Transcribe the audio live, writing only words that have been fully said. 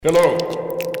Hello.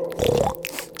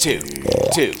 Two.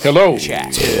 Hello.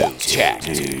 Chat. Two.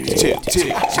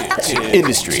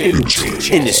 Industry.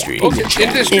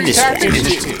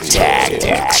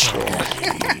 Tactics.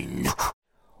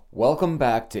 Welcome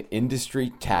back to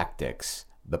Industry Tactics,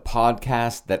 the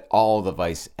podcast that all the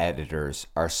Vice editors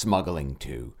are smuggling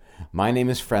to. My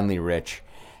name is Friendly Rich,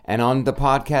 and on the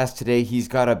podcast today, he's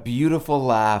got a beautiful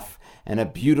laugh and a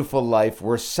beautiful life.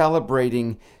 We're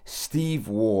celebrating Steve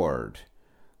Ward.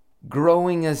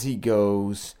 Growing as he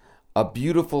goes, a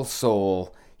beautiful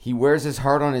soul. He wears his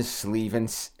heart on his sleeve, and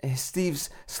Steve's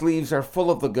sleeves are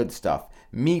full of the good stuff.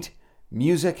 Meat,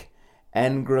 music,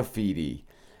 and graffiti.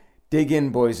 Dig in,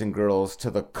 boys and girls,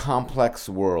 to the complex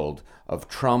world of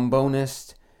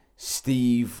trombonist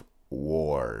Steve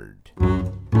Ward.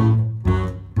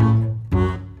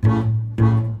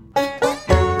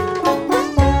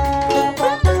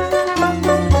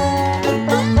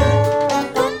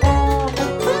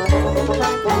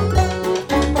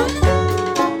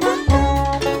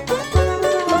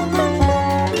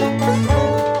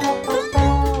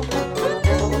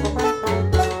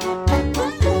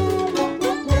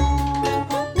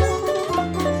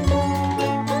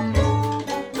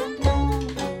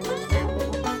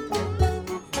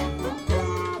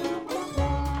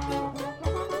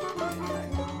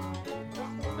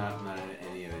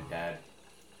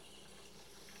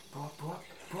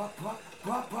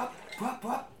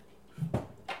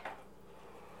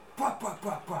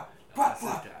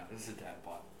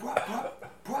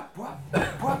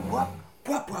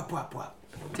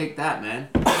 Take that, man.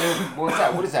 What's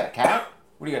that? What is that, a cat?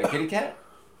 What do you got, a kitty cat?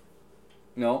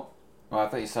 No. Oh, I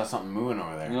thought you saw something moving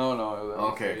over there. No.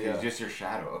 Okay, it's just your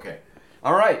shadow. Okay.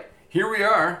 All right, here we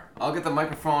are. I'll get the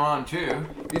microphone on, too.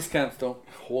 These cats don't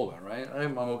hold it, right?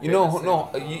 I'm okay. You know, with no,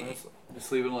 saying,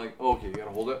 just leave it like, okay, you gotta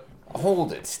hold it.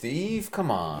 Hold it, Steve. Come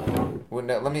on. Well,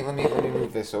 now, let me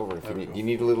move this over. If you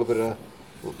need a little bit of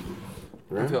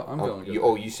room? I'm feeling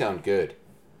good. You sound good.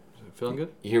 Feeling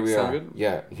good? Here we Sound are. good?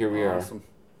 Yeah, here we Awesome. are.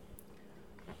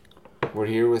 We're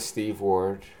here with Steve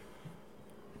Ward.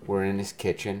 We're in his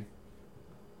kitchen.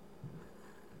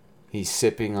 He's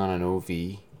sipping on an OV.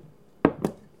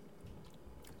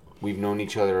 We've known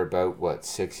each other about,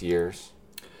 6 years?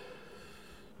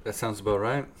 That sounds about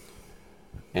right.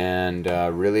 And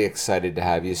really excited to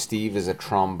have you. Steve is a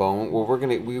trombone. Well,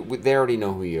 they already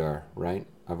know who you are, right?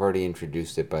 I've already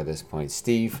introduced it by this point.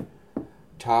 Steve,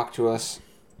 talk to us.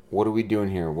 What are we doing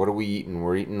here? What are we eating?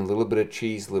 We're eating a little bit of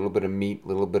cheese, a little bit of meat, a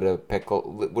little bit of pickle.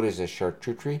 What is this,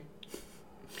 charcuterie?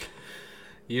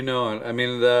 You know, I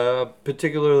mean,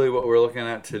 particularly what we're looking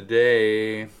at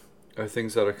today are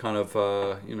things that are kind of,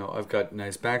 I've got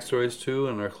nice backstories too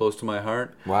and are close to my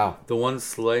heart. Wow. The one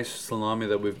sliced salami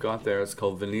that we've got there is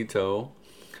called Veneto.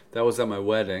 That was at my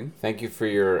wedding. Thank you for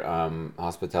your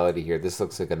hospitality here. This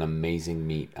looks like an amazing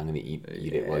meat. I'm going to eat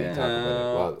it while you talk about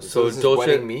it. Wow. So this is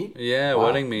wedding meat? Yeah, wow.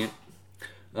 Wedding meat.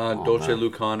 Dolce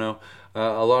Lucano.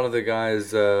 A lot of the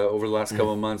guys over the last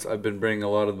couple of months, I've been bringing a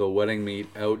lot of the wedding meat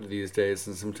out these days,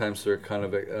 and sometimes they're kind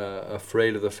of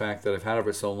afraid of the fact that I've had it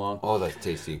for so long. Oh, that's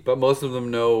tasty. But most of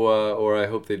them know, or I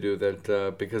hope they do,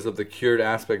 that because of the cured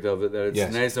aspect of it, that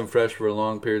it's nice and fresh for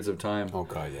long periods of time. Oh,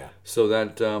 God, yeah. So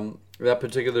that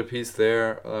particular piece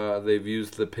there, they've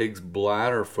used the pig's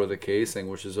bladder for the casing,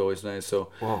 which is always nice. So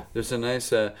there's a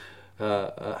nice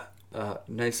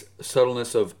nice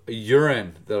subtleness of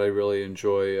urine that I really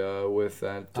enjoy with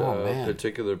that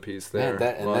particular piece there.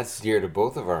 Man, that's dear to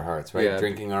both of our hearts, right? Yeah,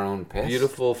 drinking our own piss.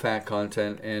 Beautiful fat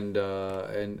content and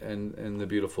the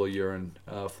beautiful urine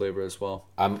flavor as well.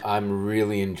 I'm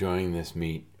really enjoying this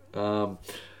meat.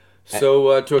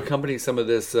 So to accompany some of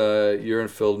this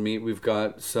urine-filled meat, we've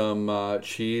got some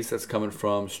cheese that's coming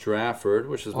from Stratford,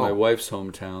 which is my wife's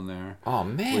hometown there. Oh,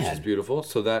 man. Which is beautiful.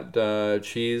 So that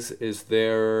cheese is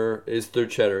their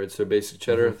cheddar. It's their basic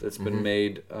cheddar that's been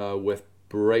made with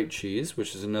Bright Cheese,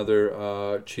 which is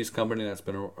another cheese company that's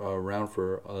been around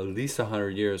for at least 100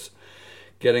 years.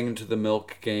 Getting into the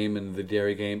milk game and the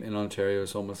dairy game in Ontario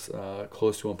is almost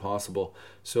close to impossible.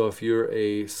 So if you're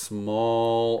a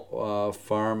small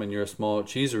farm and you're a small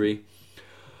cheesery,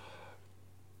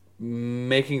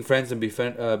 making friends and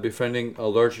befriending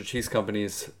larger cheese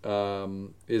companies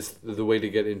is the way to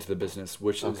get into the business,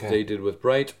 which is they did with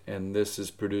Bright, and this is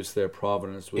produced there,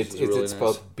 Providence, which is really nice. Is it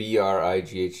spelled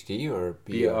B-R-I-G-H-T or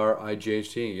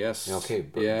B-R-I-G-H-T, yes. Okay,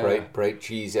 Bright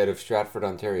Cheese out of Stratford,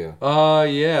 Ontario.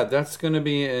 Yeah, that's going to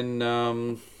be in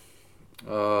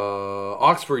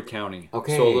Oxford County.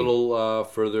 Okay. So a little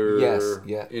further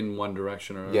in one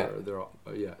direction.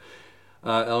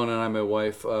 Ellen and I, my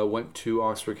wife, went to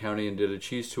Oxford County and did a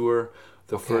cheese tour.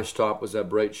 The first stop was at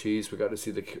Bright Cheese. We got to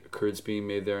see the curds being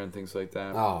made there and things like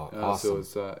that. Oh, awesome.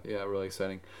 So it was, really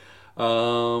exciting.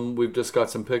 We've just got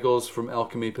some pickles from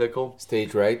Alchemy Pickle.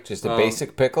 Stage right? Just a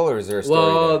basic pickle, or is there a story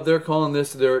Well, there? they're calling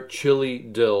this their chili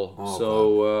dill. Oh,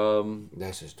 so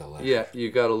that's just delicious. yeah, you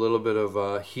got a little bit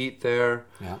of heat there.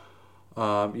 Yeah.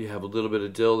 You have a little bit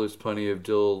of dill. There's plenty of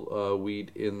dill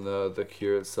weed in the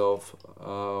cure itself.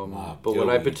 But what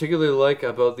I particularly like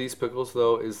about these pickles,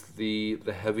 though, is the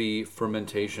heavy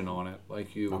fermentation on it. Like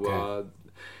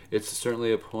it's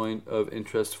certainly a point of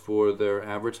interest for their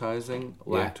advertising,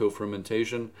 lacto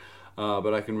fermentation.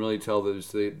 But I can really tell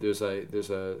that there's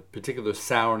a particular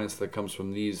sourness that comes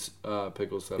from these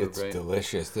pickles that It's are great.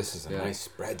 delicious. This is a nice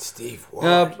spread, Steve.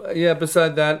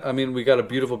 Beside that, I mean, we got a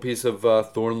beautiful piece of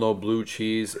Thornlow blue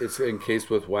cheese. It's encased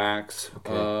with wax.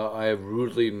 Okay. I have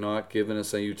rudely not given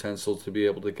us a utensil to be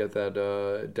able to get that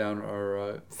down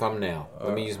our thumbnail.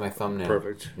 Let me use my thumbnail.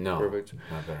 Perfect. No. Perfect.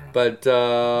 Not better enough. But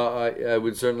I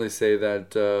would certainly say that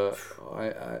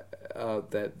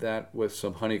that with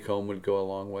some honeycomb would go a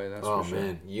long way. That's for sure. Oh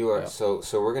man, you are so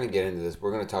we're gonna get into this.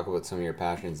 We're gonna talk about some of your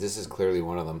passions. This is clearly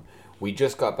one of them. We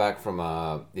just got back from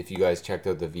if you guys checked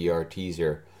out the VR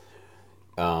teaser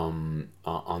on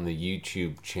the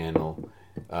YouTube channel.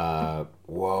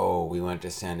 We went to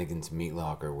Sandigan's Meat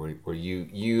Locker where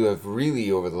you have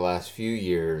really over the last few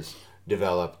years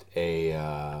developed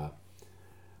a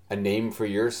name for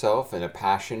yourself and a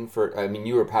passion for. I mean,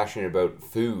 you were passionate about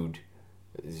food.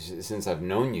 Since I've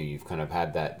known you, you've kind of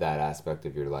had that aspect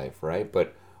of your life, right?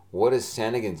 But what is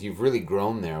Sandigan's? You've really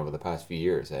grown there over the past few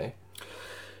years, eh?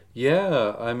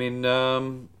 Yeah, I mean,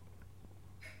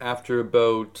 after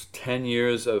about 10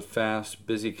 years of fast,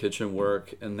 busy kitchen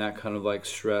work and that kind of like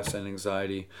stress and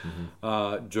anxiety,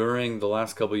 during the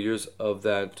last couple of years of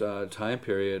that time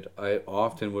period, I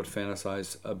often would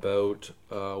fantasize about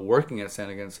working at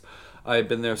Sandigan's. I've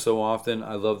been there so often.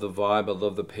 I love the vibe. I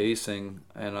love the pacing.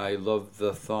 And I love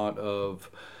the thought of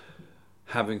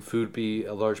having food be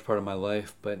a large part of my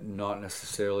life, but not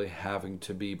necessarily having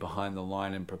to be behind the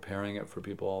line and preparing it for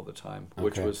people all the time,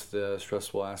 which was the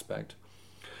stressful aspect.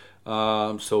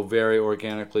 So very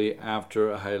organically,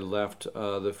 after I had left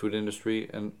the food industry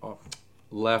and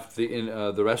left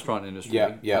the restaurant industry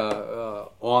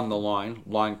on the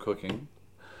line cooking,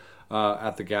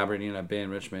 at the Gabardine at Bay in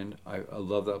Richmond. I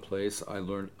love that place. I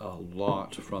learned a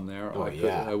lot from there.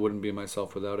 I wouldn't be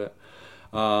myself without it.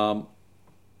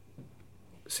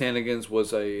 Sandigan's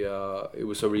was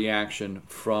a reaction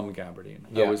from Gabardine.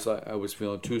 Yeah. I was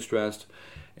feeling too stressed,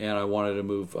 and I wanted to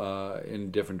move in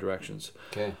different directions.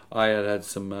 Okay. I had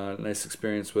some nice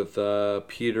experience with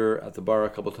Peter at the bar a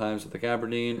couple times at the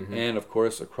Gabardine, and of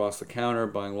course across the counter,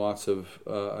 buying lots of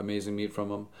amazing meat from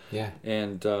him. Yeah.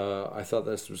 And I thought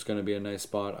this was going to be a nice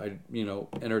spot. I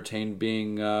entertained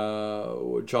being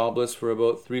jobless for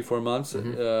about 3-4 months,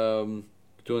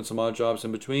 doing some odd jobs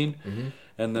in between,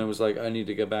 and then it was like I need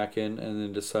to get back in, and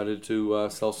then decided to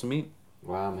sell some meat.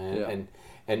 Wow, man. Yeah.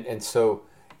 And so.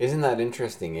 Isn't that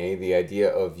interesting, eh? The idea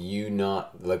of you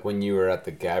not, like when you were at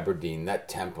the Gabardine, that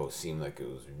tempo seemed like it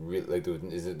was really, like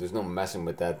there's no messing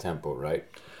with that tempo, right?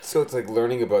 So it's like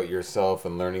learning about yourself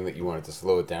and learning that you wanted to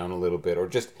slow it down a little bit or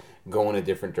just go in a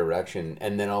different direction.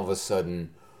 And then all of a sudden,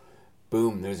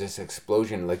 boom, there's this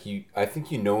explosion. Like I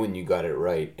think you know when you got it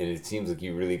right. And it seems like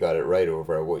you really got it right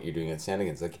over at what you're doing at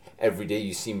Sandigan's. Like every day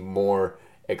you seem more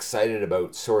excited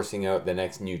about sourcing out the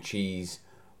next new cheese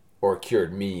or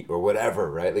cured meat or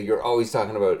whatever, right? Like you're always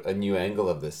talking about a new angle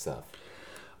of this stuff.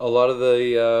 A lot of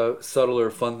the subtler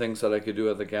fun things that I could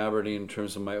do at the Gabardine in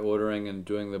terms of my ordering and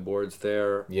doing the boards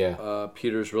there. Yeah.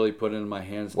 Peter's really put in my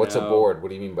hands. What's now. A board? What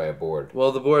do you mean by a board?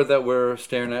 Well, the board that we're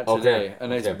staring at today, Okay. a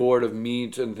nice board of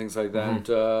meat and things like that.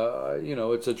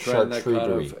 It's a trend that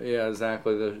kind of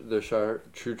exactly the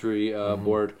charcuterie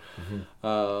board.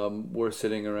 We're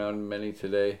sitting around many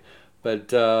today,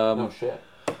 but no shit.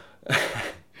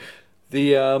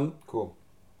 Cool.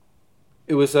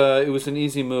 It was an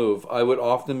easy move. I would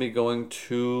often be going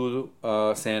to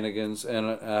Sandigan's, and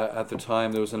at the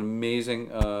time there was an amazing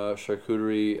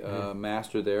charcuterie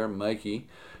master there, Mikey.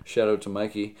 Shout out to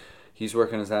Mikey. He's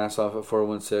working his ass off at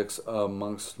 416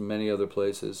 amongst many other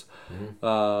places.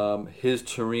 His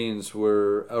terrines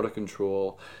were out of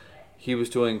control. He was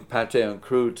doing pâté en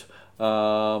croûte,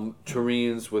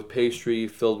 terrines with pastry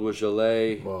filled with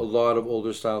gelée, a lot of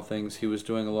older style things. He was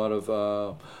doing a lot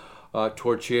of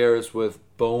tortillas with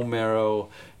bone marrow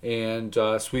and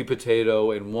sweet potato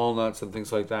and walnuts and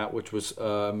things like that, which was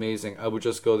amazing. I would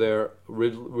just go there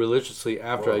religiously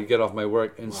after I'd get off my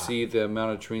work and see the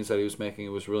amount of terrines that he was making. It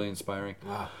was really inspiring.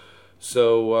 Wow.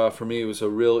 So for me, it was a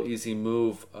real easy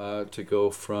move to go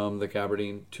from the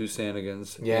Gabardine to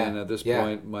Sandigan's. Yeah, And at this yeah.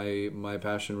 point, my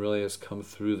passion really has come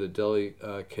through the deli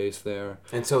case there.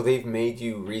 And so they've made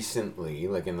you recently,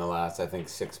 like in the last, I think,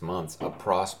 6 months, a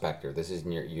prospector. This is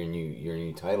your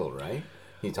new title, right?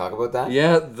 Can you talk about that?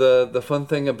 Yeah, the fun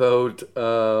thing about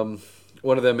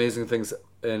one of the amazing things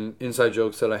and inside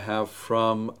jokes that I have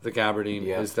from the Gabardine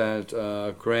Yeah. is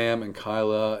that Graham and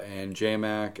Kyla and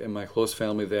J-Mac and my close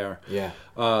family there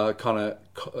kind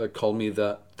of called me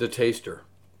the taster.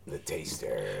 The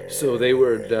taster. So they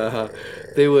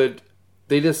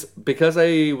just, because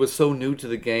I was so new to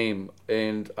the game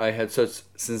and I had such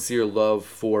sincere love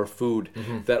for food,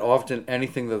 that often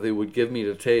anything that they would give me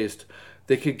to taste,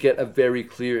 they could get a very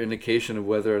clear indication of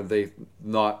whether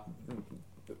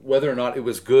or not it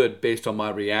was good based on my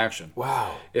reaction.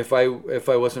 Wow. If I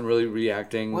wasn't really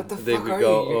reacting, What the they fuck would are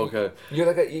go, you? okay. You're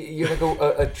like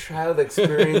a child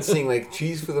experiencing like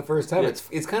cheese for the first time. Yeah.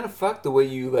 It's kind of fucked the way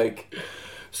you like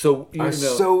So you are know,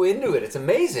 so into it. It's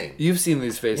amazing. you've seen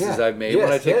these faces Yeah. I've made Yes,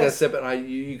 when I take that yes. sip and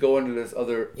you go into this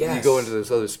other Yes.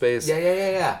 space.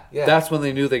 Yeah. That's when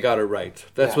they knew they got it right.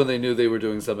 That's Yeah. when they knew they were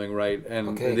doing something right, and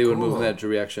Okay, they would move in cool. that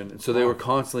direction. And so they were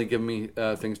constantly giving me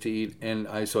things to eat, and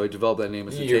I developed that name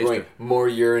as a You're taster. going more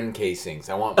urine casings.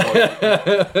 I want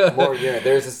more, more urine.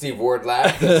 There's a Steve Ward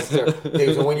laugh.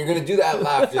 Okay, so when you're gonna do that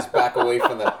laugh, just back away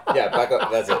from the. Yeah, back up.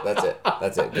 That's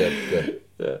it. Good.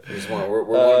 Yeah. We're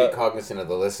going to be cognizant of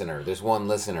the listener. There's one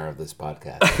listener of this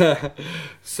podcast.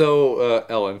 So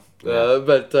Ellen, Yeah.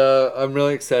 but I'm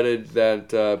really excited that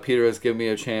Peter has given me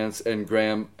a chance, and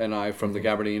Graham and I from the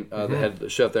Gabardine, the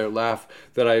head chef there, laugh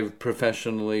that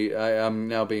I'm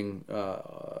now being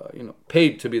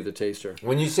paid to be the taster.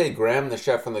 When you say Graham, the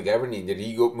chef from the Gabardine, did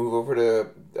he move over to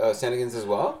Sandigan's as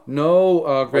well? No,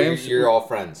 Or Graham's. you're all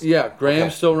friends. Yeah,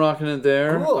 Graham's Okay. still rocking it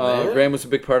there. Cool, man. Graham was a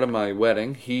big part of my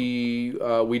wedding.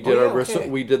 We did okay.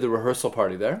 we did the rehearsal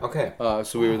party there. Okay.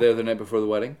 So we were there the night before the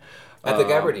wedding. At the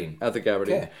Gabardine? At the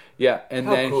Gabardine. Okay. Yeah, and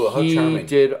How then cool, how he charming.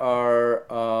 did our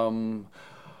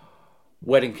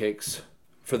wedding cakes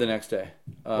for the next day,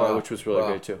 Wow. which was really Wow.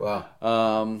 great too.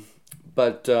 Wow.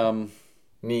 But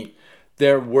Neat.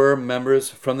 there were members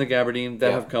from the Gabardine that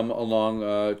Yeah. have come along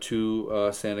to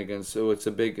Sandigan's. So it's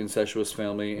a big incestuous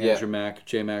family. Yeah. Andrew Mack,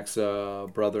 J Mac's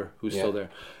brother, who's still there.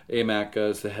 A Mac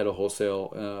is the head of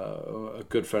wholesale, a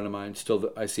good friend of mine.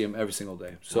 I see him every single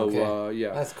day. So Okay.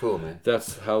 yeah, That's cool, man.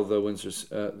 that's how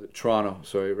the Toronto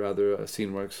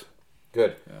scene works.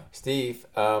 Good. Steve,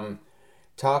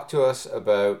 talk to us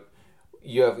about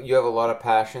you have a lot of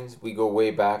passions. We go way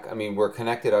back. I mean, we're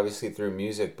connected obviously through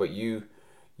music, but you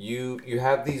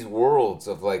have these worlds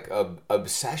of like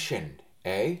obsession,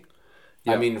 eh?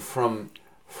 Yeah. I mean, from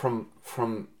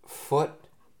foot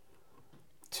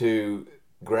to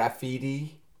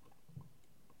graffiti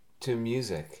to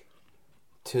music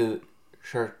to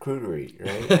charcuterie,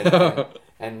 right?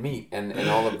 And meat and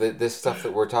all of this stuff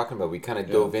that we're talking about. We kind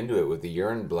of dove into it with the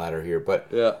urine bladder here, but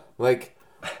Yeah. like,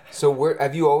 so where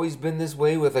have you always been this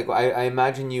way? With like, I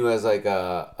imagine you as like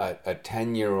a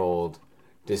 10-year-old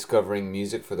discovering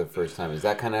music for the first time. Is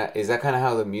that kind of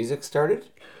how the music started?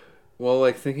 Well,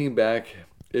 like thinking back,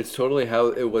 it's totally how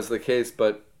it was the case.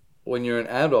 But when you're an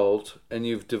adult and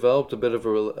you've developed a bit of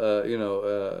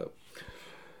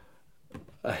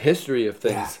a history of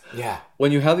things, Yeah.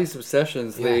 when you have these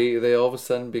obsessions, Yeah. they all of a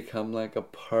sudden become like a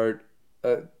part.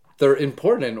 They're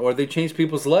important, or they change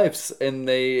people's lives, and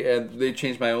they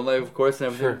changed my own life, of course, and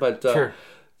everything. Sure, But sure.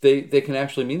 they can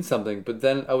actually mean something. But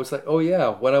then I was like, oh yeah,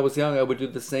 when I was young, I would do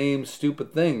the same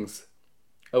stupid things.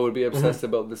 I would be obsessed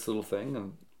about this little thing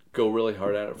and go really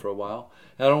hard at it for a while.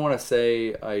 And I don't want to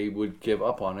say I would give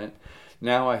up on it.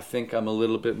 Now I think I'm a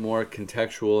little bit more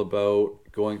contextual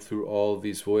about going through all of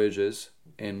these voyages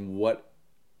and what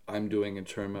I'm doing in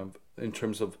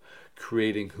terms of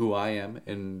creating who I am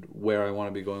and where I want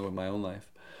to be going with my own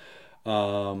life.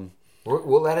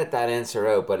 We'll edit that answer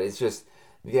out, but it's just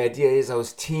the idea is I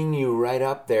was teeing you right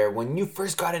up there when you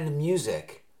first got into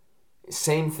music.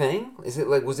 Same thing? Was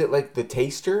it like the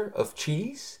taster of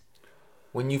cheese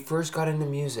when you first got into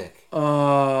music?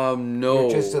 No. You're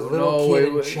just a little kid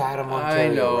in Chatham,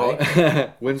 Ontario, I know.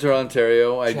 right? Windsor,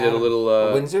 Ontario. I did a Chatham.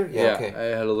 little. Windsor? Yeah, okay.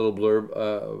 I had a little blurb.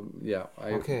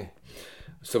 I Okay.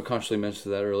 subconsciously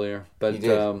mentioned that earlier, but You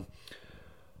did.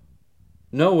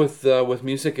 no, with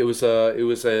music, it was a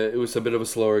bit of a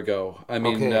slower go. I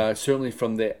mean, Okay. certainly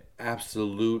from the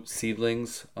absolute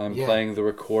seedlings, I'm Yeah. playing the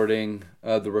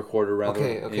recorder rather,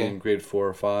 Okay. in grade 4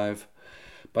 or 5.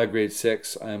 By grade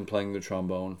 6, I'm playing the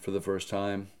trombone for the first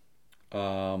time.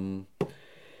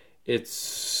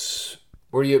 It's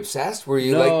Were you obsessed? Were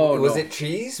you was it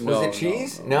cheese? Was it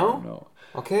cheese? No.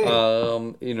 Okay.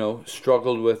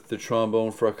 Struggled with the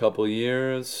trombone for a couple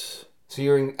years. So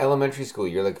you're in elementary school.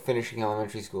 You're like finishing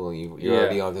elementary school. You're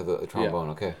already onto the trombone.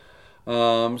 Yeah. Okay.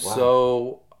 Wow.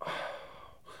 So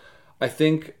I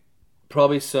think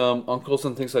probably some uncles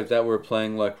and things like that were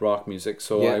playing like rock music.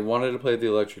 So I wanted to play the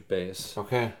electric bass.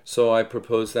 Okay. So I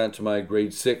proposed that to my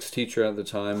grade 6 teacher at the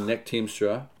time, Nick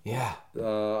Teamstra. Yeah.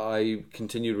 I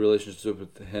continued relationship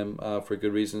with him for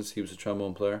good reasons. He was a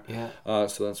trombone player. Yeah.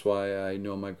 So that's why I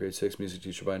know my grade 6 music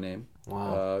teacher by name.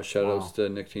 Wow. Shout outs to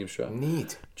Nick Teamstra.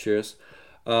 Neat. Cheers.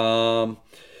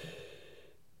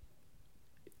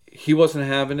 He wasn't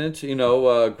having it,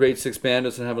 grade 6 band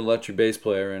doesn't have an electric bass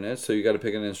player in it, so you got to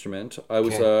pick an instrument. I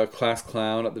was a class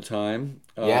clown at the time.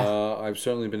 I've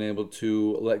certainly been able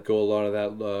to let go a lot of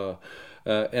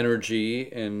that energy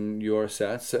in your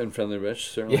sets, and Friendly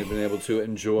Rich certainly been able to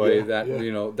enjoy that.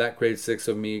 That grade 6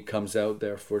 of me comes out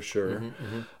there for sure.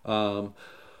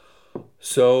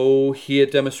 So he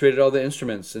had demonstrated all the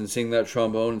instruments, and seeing that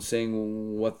trombone and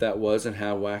seeing what that was and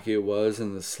how wacky it was,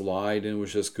 and the slide, and it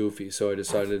was just goofy. So I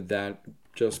decided that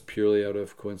just purely out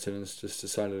of coincidence, just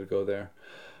decided to go there.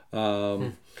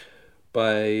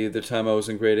 By the time I was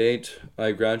in grade 8,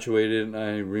 I graduated, and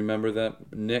I remember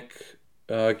that Nick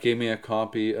gave me a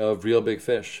copy of Real Big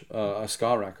Fish, a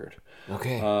ska record.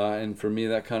 Okay. And for me,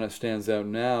 that kind of stands out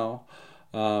now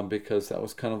because that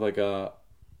was kind of like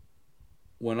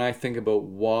when I think about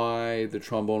why the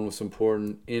trombone was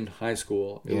important in high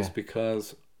school, it was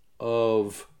because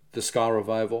of the ska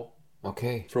revival.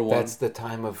 Okay. For one. That's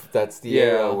the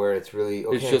era where it's really,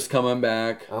 It's just coming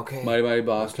back. Okay. Mighty Mighty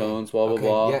Boss Tones, blah, blah,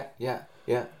 blah. Yeah.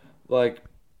 Like,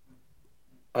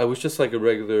 I was just like a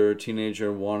regular teenager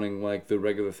wanting like the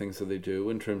regular things that they do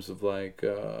in terms of like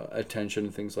attention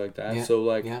and things like that.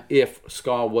 So if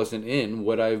ska wasn't in,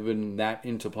 would I have been that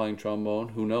into playing trombone?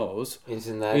 Who knows?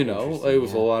 Isn't that it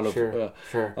was a lot of sure.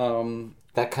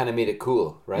 That kind of made it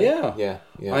cool, right? Yeah.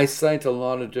 I cite a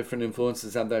lot of different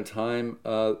influences at that time.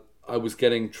 I was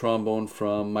getting trombone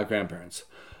from my grandparents.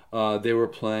 They were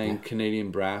playing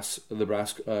Canadian brass, the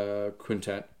brass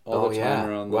quintet all the time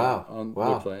around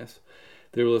their place.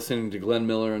 They were listening to Glenn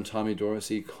Miller and Tommy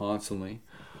Dorsey constantly.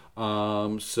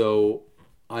 So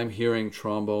I'm hearing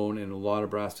trombone and a lot of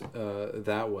brass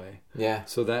that way. Yeah.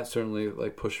 So that certainly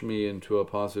like pushed me into a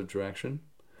positive direction.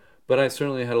 But I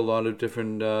certainly had a lot of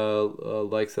different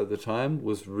likes at the time.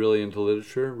 Was really into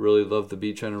literature. Really loved the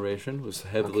Beat Generation. Was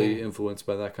heavily influenced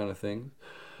by that kind of thing.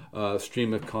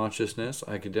 Stream of consciousness.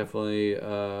 I could definitely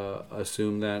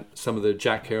assume that some of the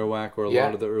Jack Kerouac or a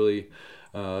lot of the early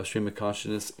stream of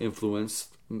consciousness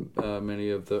influenced many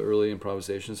of the early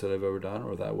improvisations that I've ever done,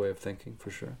 or that way of thinking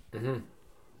for sure. Mm-hmm.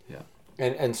 Yeah.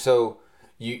 And so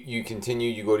you continue.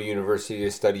 You go to university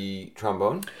to study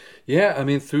trombone. Yeah, I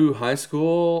mean through high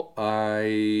school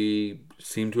I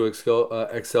seemed to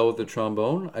excel with the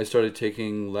trombone. I started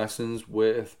taking lessons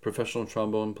with professional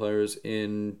trombone players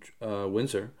in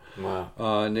Windsor.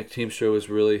 Wow. Nick Teamstra was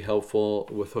really helpful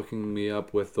with hooking me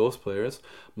up with those players.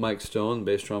 Mike Stone,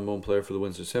 bass trombone player for the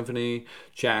Windsor Symphony.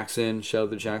 Jackson, shout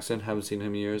out to Jackson, haven't seen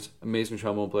him in years. Amazing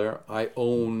trombone player. I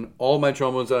own all my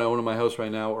trombones that I own in my house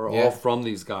right now are all from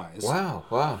these guys. Wow.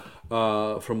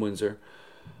 From Windsor.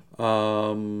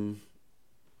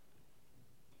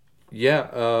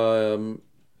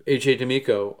 H.A.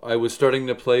 D'Amico. I was starting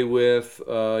to play with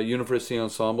university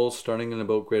ensembles starting in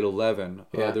about grade 11.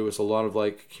 There was a lot of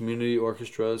like community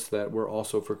orchestras that were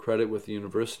also for credit with the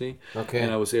university. Okay.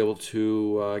 And I was able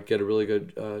to get a really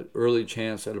good early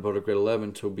chance at about a grade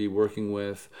 11 to be working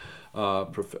with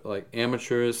like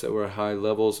amateurs that were high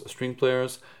levels string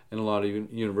players and a lot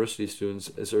of university students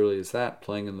as early as that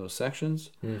playing in those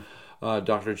sections.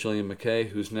 Dr. Gillian McKay,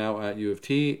 who's now at U of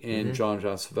T, and John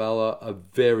Jasavella, a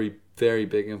very, very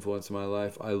big influence in my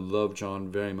life. I love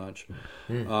John very much.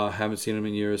 Haven't seen him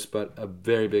in years, but a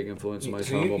very big influence in my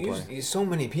trombone playing. So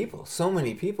many people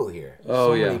here.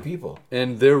 Many people.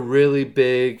 And they're really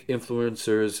big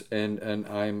influencers, and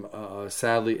I'm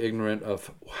sadly ignorant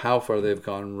of how far they've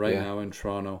gone now in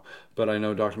Toronto. But I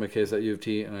know Dr. McKay's at U of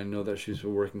T, and I know that she's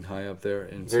been working high up there,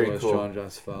 and very so has cool. John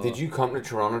Jasavella. Did you come to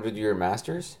Toronto to do your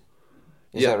master's?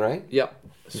 Is that right? Yep.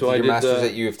 So I did your master's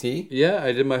at U of T? Yeah,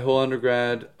 I did my whole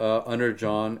undergrad under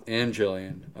John and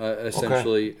Jillian,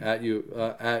 essentially at U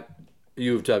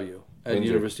of W, at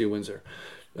University of Windsor.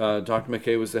 Dr.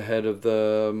 McKay was the head of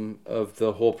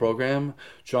the whole program.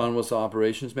 John was the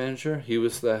operations manager. He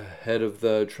was the head of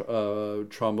the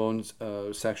trombones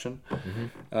section.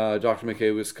 Dr.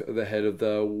 McKay was the head of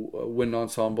the wind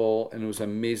ensemble, and was an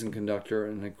amazing conductor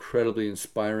and incredibly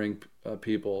inspiring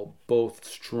people. Both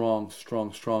strong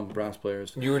brass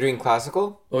players. You were doing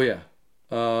classical? Oh yeah.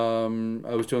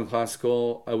 I was doing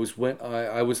classical. I was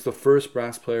the first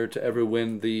brass player to ever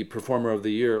win the Performer of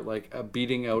the Year,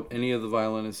 beating out any of the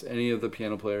violinists, any of the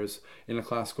piano players in a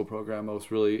classical program. I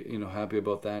was really, happy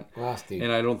about that. Wow, Steve.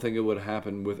 And I don't think it would have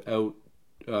happened without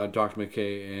Dr.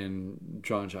 McKay and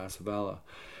John Jasavala.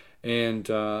 And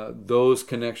those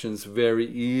connections very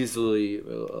easily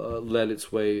led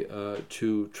its way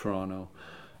to Toronto.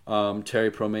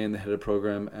 Terry Promain, the head of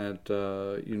program at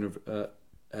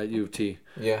U of T,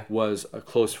 was a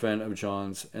close friend of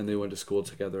John's, and they went to school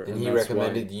together. And he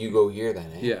recommended you go here then,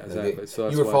 eh? Yeah, exactly. So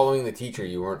you were following the teacher,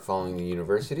 you weren't following the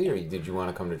university, or did you want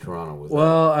to come to Toronto?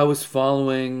 I was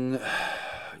following,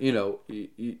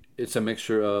 it's a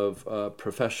mixture of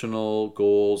professional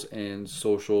goals and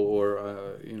social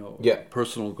or,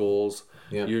 personal goals.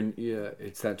 Yeah.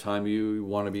 It's that time you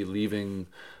want to be leaving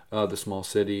the small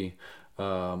city.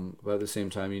 But at the same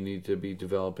time, you need to be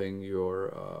developing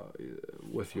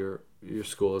with your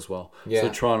school as well. Yeah. So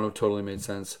Toronto totally made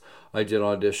sense. I did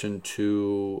audition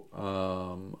to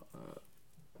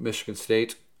Michigan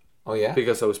State. Oh yeah.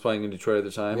 Because I was playing in Detroit at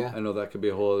the time. Yeah. I know that could be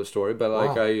a whole other story, but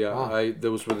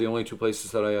those were the only two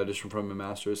places that I auditioned from in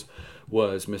Masters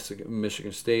was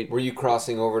Michigan State. Were you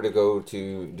crossing over to go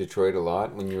to Detroit a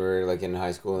lot when you were in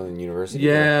high school and university?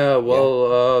 Yeah,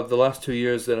 the last 2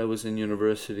 years that I was in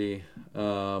university,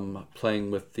 playing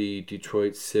with the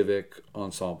Detroit Civic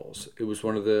ensembles. It was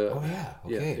one of the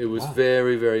it was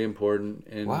very, very important,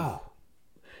 and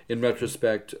in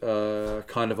retrospect,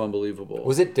 kind of unbelievable.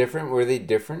 Was it different? Were they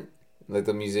different? Like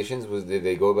the musicians, did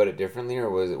they go about it differently, or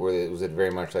was it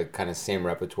very much kind of same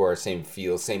repertoire, same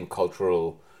feel, same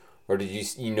cultural, or did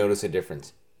you notice a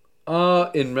difference?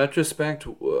 In retrospect,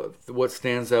 what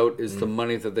stands out is the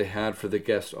money that they had for the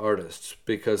guest artists,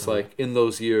 because in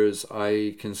those years,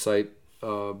 I can cite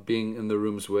being in the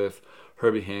rooms with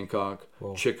Herbie Hancock,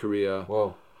 Chick Corea.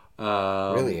 Whoa.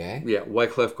 Really, eh? Yeah,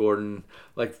 Wyclef Gordon,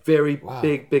 very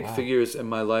big figures in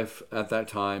my life at that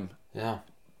time. Yeah.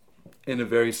 In a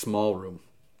very small room.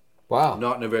 Wow.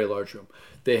 Not in a very large room.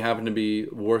 They happened to be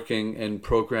working and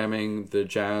programming the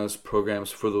jazz programs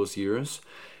for those years.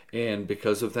 And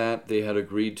because of that, they had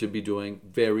agreed to be doing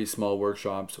very small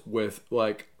workshops with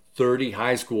 30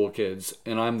 high school kids.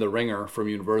 And I'm the ringer from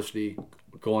university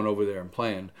going over there and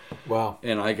playing. Wow.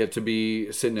 And I get to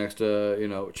be sitting next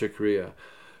to, Chick Corea.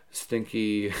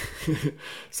 Stinky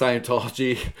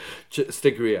Scientology,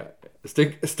 Stinkeria.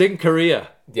 Stinkeria.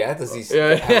 Yeah, does he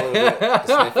have a little bit of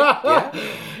sniffing?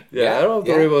 Yeah, I don't have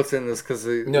to worry about saying this because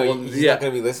he's not going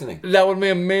to be listening. That would be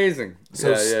amazing.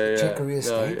 So Chick Corea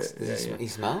stinks? Does he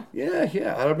smell? Yeah.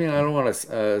 I don't want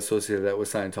to associate that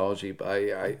with Scientology, but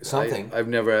I've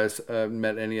never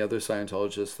met any other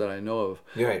Scientologists that I know of.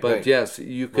 But yes,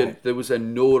 you could. Right. There was a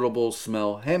notable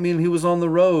smell. I mean, he was on the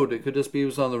road. It could just be he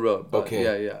was on the road. But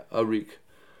okay. Yeah, a reek.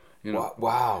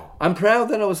 Wow. I'm proud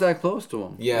that I was that close to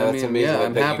him. Yeah, that's amazing. Yeah,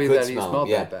 I'm happy that he smelled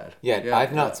that bad. Yeah,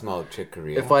 I've not smelled Chick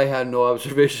Corea. If I had no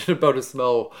observation about a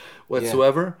smell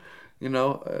whatsoever,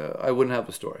 I wouldn't have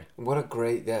the story. What a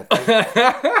great...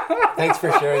 Thanks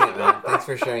for sharing it, man. Thanks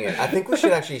for sharing it. I think we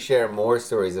should actually share more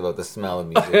stories about the smell of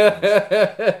musicians,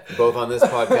 both on this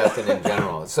podcast and in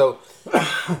general. So,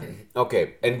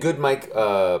 okay, and good mic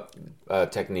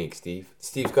technique, Steve.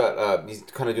 Steve's got he's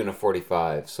kind of doing a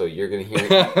 45, so you're gonna hear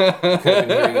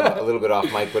hearing him a little bit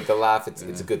off mic, but the laugh it's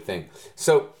a good thing.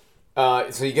 So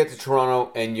you get to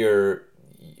Toronto and you're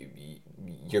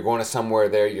going to somewhere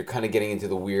there. You're kind of getting into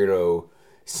the weirdo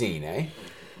scene, eh?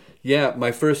 Yeah,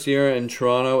 my first year in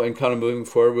Toronto and kind of moving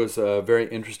forward was very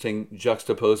interesting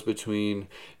juxtaposed between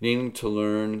needing to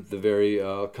learn the very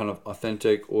kind of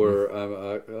authentic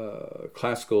or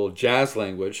classical jazz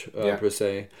language, per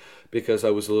se, because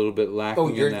I was a little bit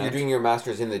lacking in that. You're doing your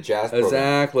master's in the jazz program.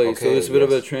 Exactly. Okay, so it was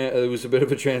a bit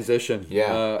of a transition.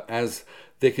 Yeah. As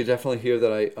they could definitely hear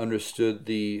that I understood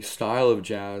the style of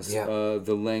jazz,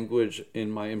 the language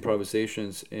in my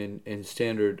improvisations in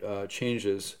standard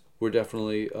changes were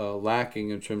definitely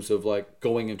lacking in terms of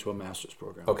going into a master's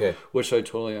program. Okay. Which I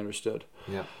totally understood.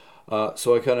 Yeah.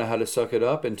 So I kind of had to suck it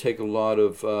up and take a lot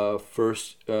of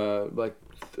first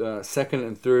second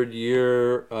and third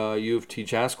year U of T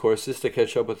jazz courses to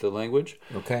catch up with the language.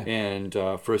 Okay. And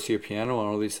first year piano and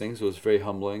all these things. It was very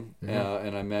humbling.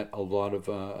 And I met a lot of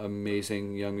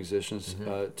amazing young musicians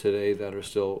today that are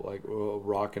still like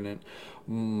rocking it.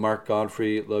 Mark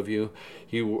Godfrey, love you.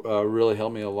 He really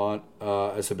helped me a lot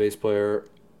as a bass player.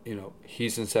 You know,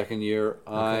 he's in second year.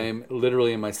 Okay. I'm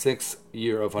literally in my 6th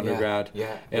year of undergrad.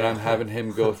 And I'm having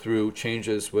him go through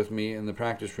changes with me in the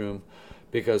practice room,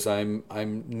 because I'm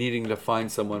needing to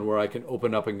find someone where I can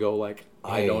open up and go like,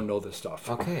 I don't know this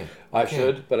stuff. Okay. I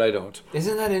should, but I don't.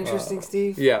 Isn't that interesting,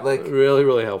 Steve? Yeah, like really,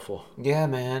 really helpful. Yeah,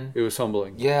 man. It was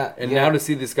humbling. Yeah. And now to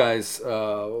see these guys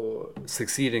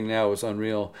succeeding now is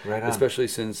unreal. Right on. Especially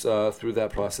since through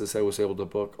that process I was able to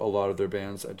book a lot of their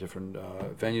bands at different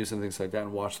venues and things like that,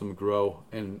 and watch them grow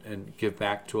and give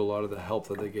back to a lot of the help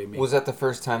that they gave me. Was that the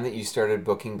first time that you started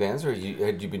booking bands, or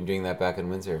had you been doing that back in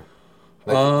Windsor?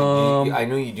 Like, I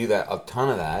know you do that, a ton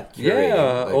of that.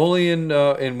 Yeah, only in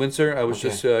Windsor. I was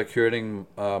just curating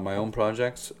my own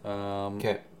projects.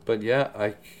 Okay. But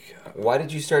yeah, Why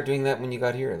did you start doing that when you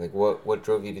got here? Like, what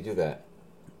drove you to do that?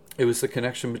 It was the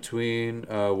connection between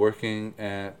working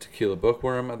at Tequila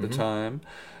Bookworm at the time,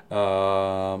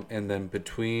 and then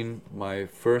between my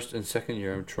first and second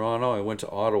year in Toronto, I went to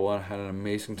Ottawa and had an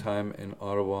amazing time in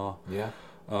Ottawa. Yeah.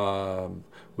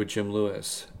 With Jim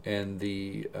Lewis and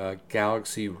the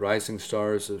Galaxy Rising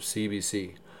Stars of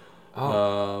CBC.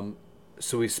 Oh.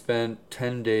 So we spent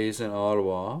 10 days in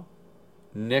Ottawa.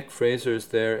 Nick Fraser's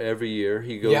there every year.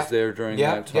 He goes there during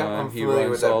that time. He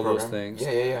runs all those things.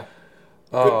 Yeah.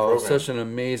 Oh, such an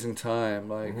amazing time.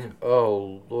 Like,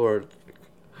 oh, Lord.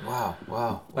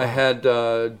 Wow. I had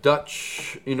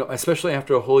Dutch, especially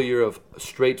after a whole year of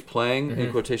straight playing,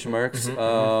 in quotation marks,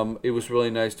 it was really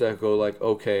nice to go like,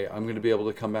 okay, I'm going to be able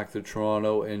to come back to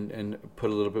Toronto and put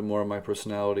a little bit more of my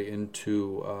personality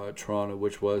into Toronto,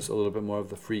 which was a little bit more of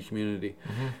the free community.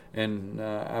 And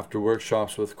after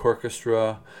workshops with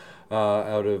Corchestra,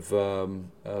 out of a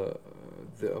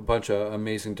bunch of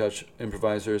amazing Dutch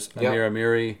improvisers, Amir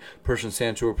Amiri, Persian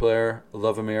Santur player,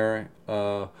 love Amir.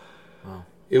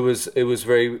 It was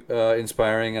very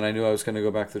inspiring, and I knew I was going to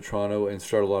go back to Toronto and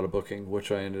start a lot of booking,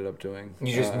 which I ended up doing.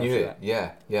 You just knew it,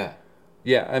 yeah.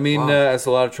 Yeah, I mean, as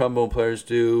a lot of trombone players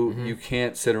do, you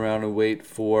can't sit around and wait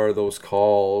for those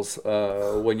calls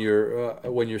when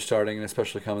you're starting, and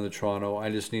especially coming to Toronto. I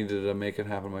just needed to make it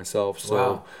happen myself.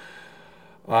 So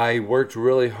I worked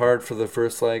really hard for the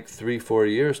first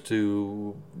 3-4 years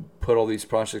to put all these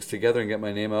projects together and get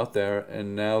my name out there.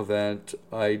 And now that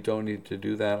I don't need to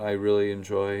do that, I really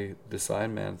enjoy the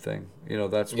sideman thing.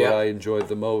 That's what I enjoyed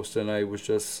the most. And I was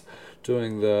just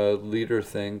doing the leader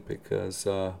thing because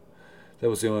that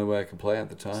was the only way I could play at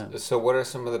the time. So what are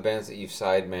some of the bands that you've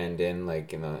sidemanned in,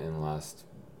 in the last,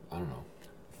 I don't know,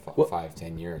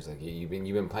 5-10 years? Like you've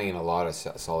been playing a lot of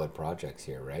solid projects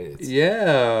here, right?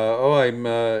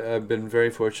 I've been very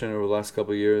fortunate over the last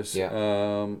couple of years.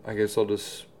 I guess I'll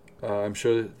just I'm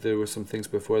sure there were some things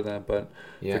before that, but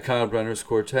the Kyle Brenner's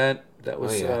Quartet, that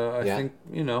was I think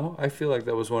I feel like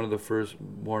that was one of the first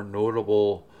more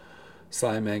notable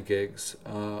sideman gigs.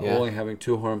 Only having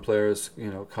 2 horn players,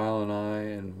 Kyle and I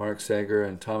and Mark Sager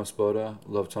and Thomas Boda,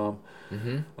 love Tom.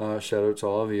 Shout out to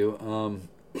all of you.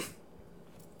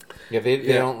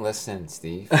 They don't listen,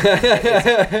 Steve.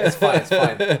 It's fine.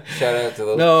 Shout out to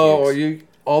those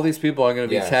all these people are going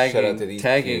to be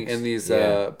tagging in these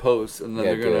posts, and then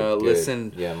they're going to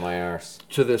listen my arse.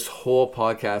 to this whole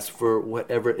podcast for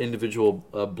whatever individual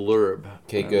blurb.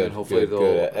 Okay, good. And hopefully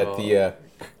they'll...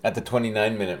 At the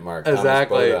 29-minute mark.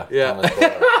 Exactly, Thomas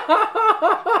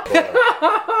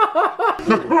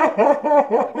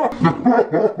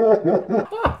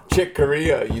Chick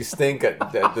Corea, you stink at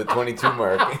the 22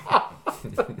 mark.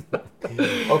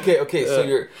 Okay. So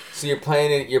you're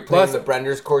playing the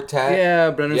Brenner's Quartet.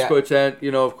 Yeah, Brenner's Quartet.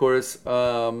 Of course.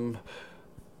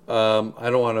 I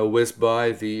don't want to whiz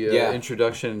by the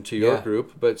introduction to your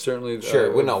group, but certainly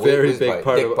very big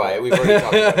part of it. We've already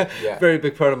talked about it. Very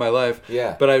big part of my life.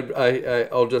 Yeah. But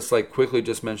I'll just quickly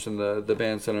just mention the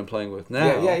bands that I'm playing with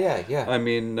now. Yeah. I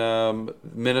mean,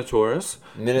 Minotaurs.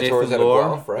 Minotaurs out of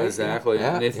Guelph, right? Exactly.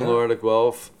 Yeah. Nathan Lord out of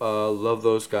Guelph. Love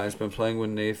those guys. Been playing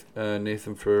with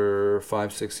Nathan for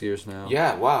 5-6 years now.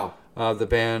 Yeah. Wow. The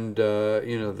band,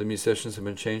 the musicians have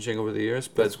been changing over the years,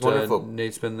 but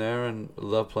Nate's been there and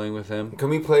love playing with him. Can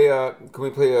we play a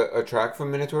track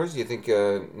from Minotaurs? Do you think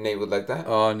Nate would like that?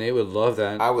 Oh, Nate would love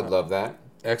that. I would love that.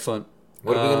 Excellent.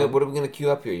 What are we gonna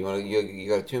queue up here? You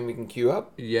got a tune we can queue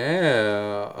up?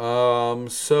 Yeah.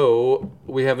 So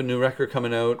we have a new record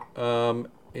coming out.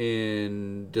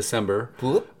 in December.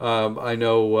 Whoop. I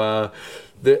know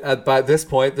by this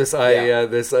point, this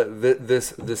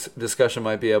discussion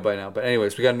might be out by now. But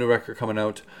anyways, we got a new record coming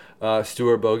out.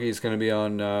 Stuart Bogey is going to be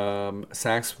on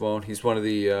saxophone. He's one of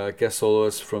the guest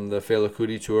soloists from the Fela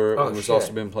Kuti tour, and has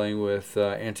also been playing with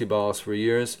Antibalas for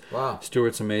years. Wow.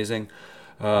 Stuart's amazing.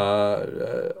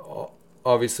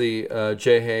 Obviously,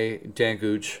 Jay Hay, Dan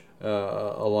Gooch,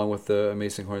 along with the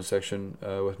amazing horn section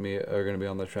with me, are going to be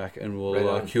on the track, and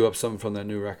we'll cue up something from that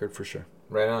new record for sure.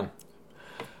 Right on.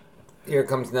 Here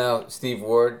comes now Steve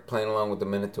Ward playing along with the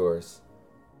Minotaurs.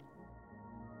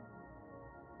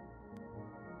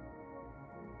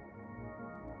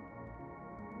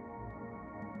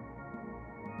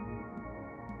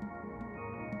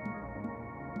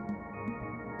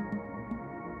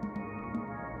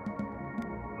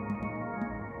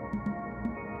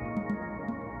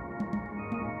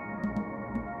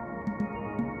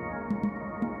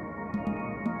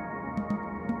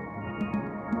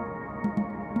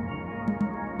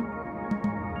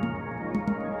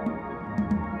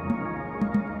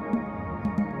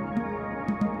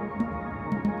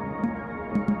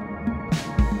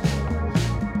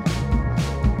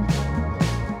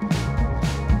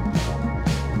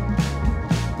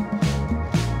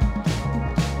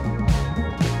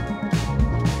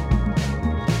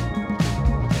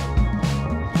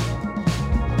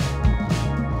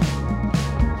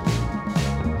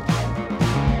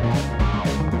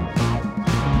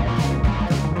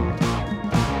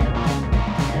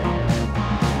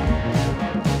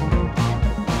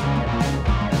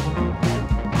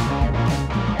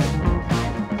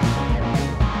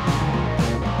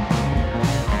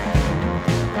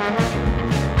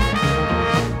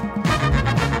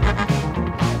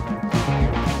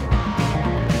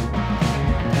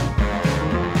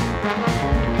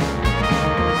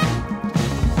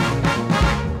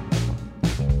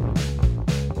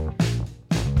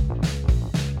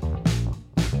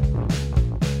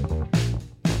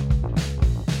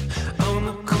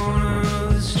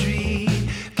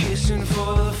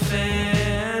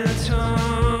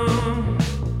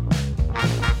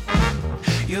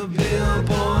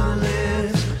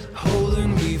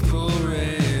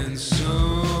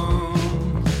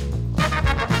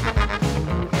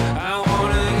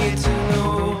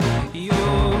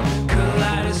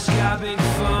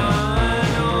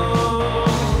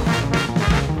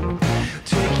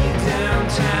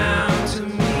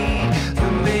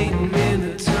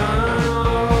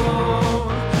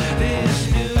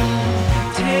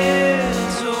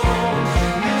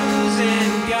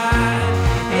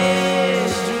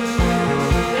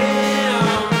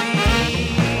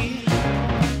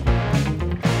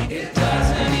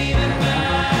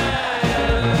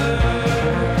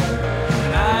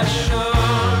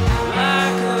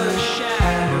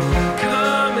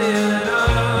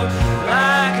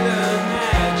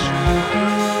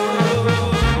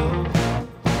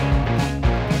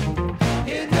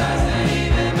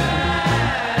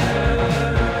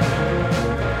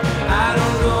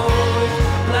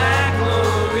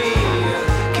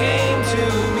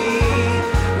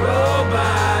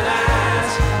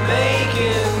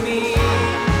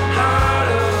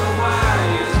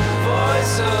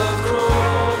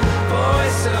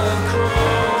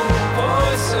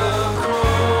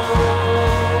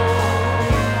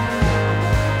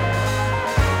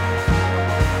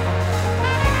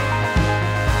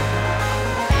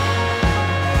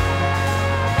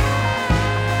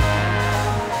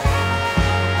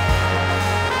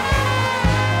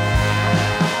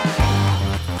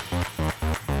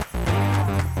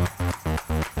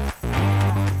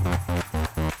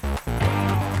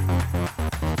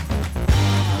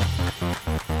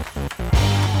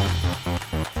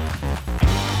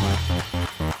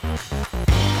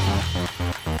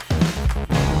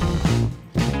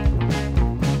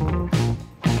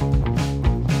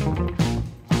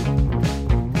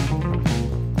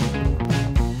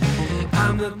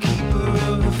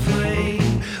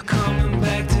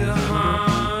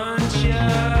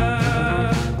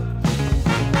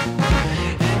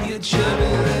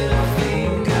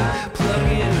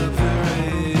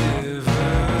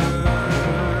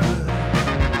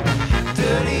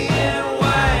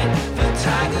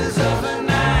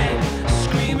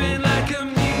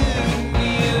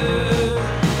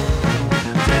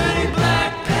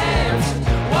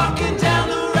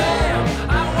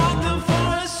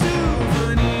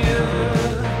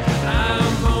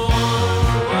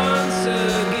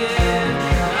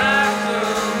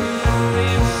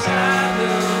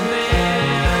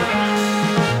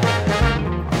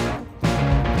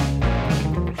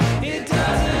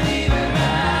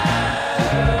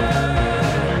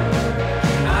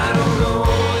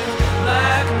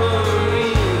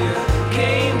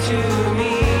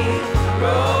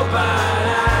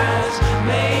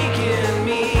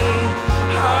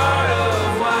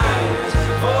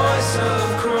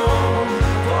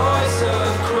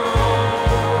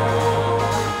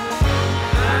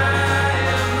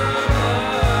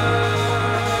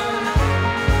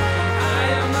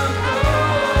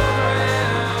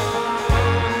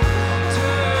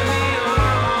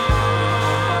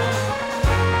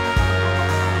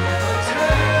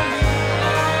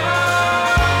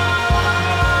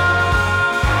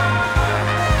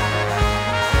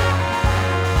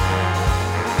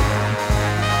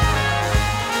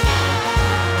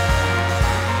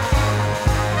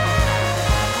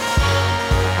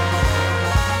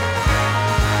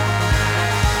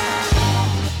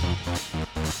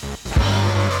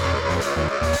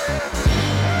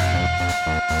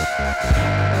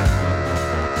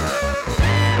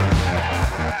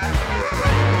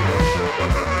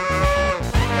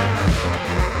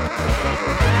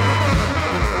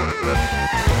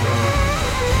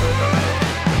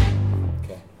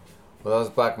 Well, that was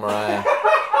Black Mariah.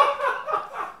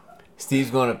 Steve's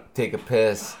going to take a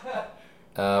piss.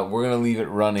 We're going to leave it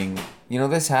running. You know,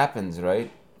 this happens,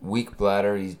 right? Weak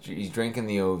bladder. He's drinking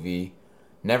the OV.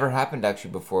 Never happened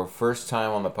actually before. First time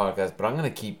on the podcast. But I'm going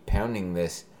to keep pounding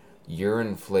this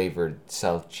urine-flavored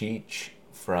salchicha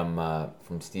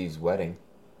from Steve's wedding.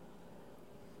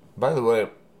 By the way,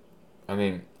 I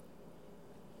mean,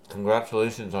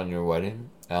 congratulations on your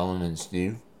wedding, Alan and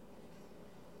Steve.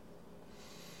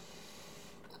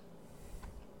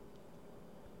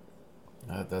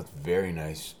 That's very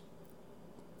nice.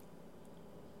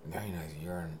 Very nice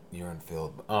urine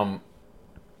filled.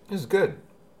 This is good.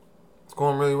 It's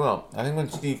going really well. I think when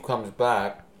Steve comes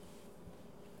back,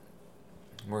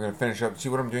 we're gonna finish up. See,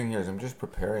 what I'm doing here is I'm just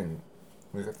preparing.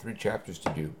 We've got 3 chapters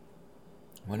to do.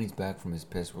 When he's back from his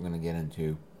piss, we're gonna get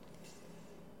into.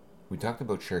 We talked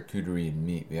about charcuterie and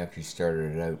meat. We actually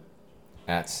started it out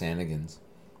at Sanigan's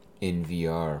in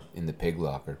VR in the pig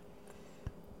locker.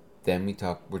 Then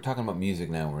we're talking about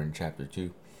music now, we're in chapter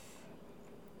 2.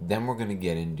 Then we're going to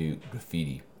get into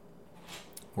graffiti.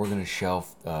 We're going to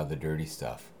shelf the dirty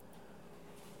stuff.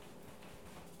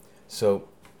 So,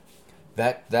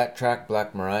 that track,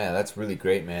 Black Mariah, that's really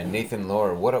great, man. Nathan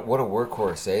Lore, what a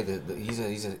workhorse, eh?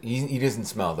 He doesn't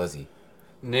smell, does he?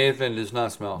 Nathan does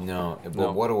not smell. No,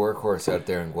 but what a workhorse out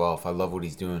there in Guelph. I love what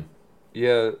he's doing.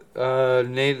 Yeah,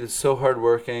 Nate is so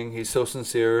hardworking. He's so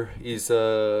sincere. He's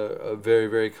a very,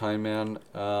 very kind man.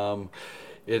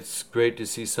 It's great to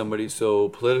see somebody so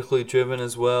politically driven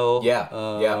as well. Yeah.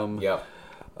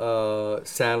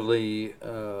 Sadly,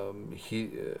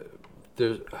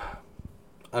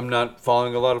 I'm not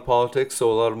following a lot of politics,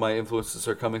 so a lot of my influences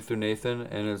are coming through Nathan,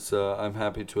 and it's I'm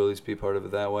happy to at least be part of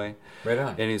it that way. Right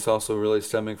on. And he's also really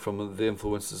stemming from the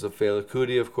influences of Fela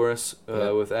Kuti, of course,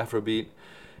 with Afrobeat.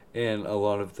 And a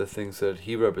lot of the things that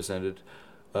he represented,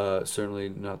 certainly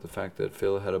not the fact that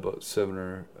Fela had about 7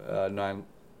 or 9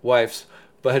 wives,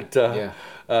 but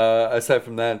aside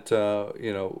from that,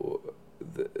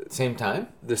 same time?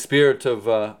 The spirit of,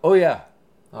 oh yeah.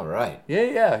 All right.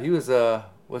 Yeah, he was,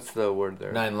 what's the word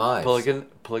there? 9 lives.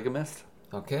 Polygamist?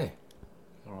 Okay.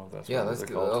 I don't know if that's yeah, what that's they're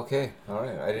good. called. Okay, all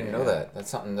right. I didn't know that. That's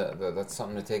something that's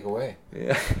something to take away.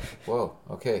 Yeah. Whoa.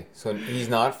 Okay, so he's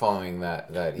not following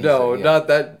that. No, not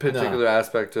that particular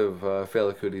aspect of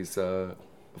Fela Kuti's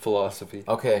philosophy.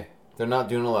 Okay, they're not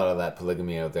doing a lot of that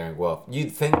polygamy out there in Guelph.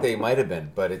 You'd think they might have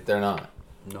been, but they're not.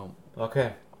 No.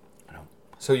 Okay. No.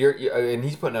 So you're and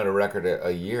he's putting out a record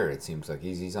a year. It seems like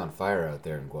he's on fire out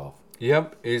there in Guelph.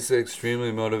 Yep, he's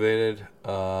extremely motivated.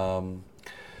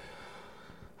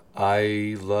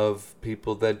 I love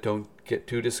people that don't get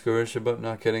too discouraged about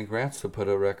not getting grants to put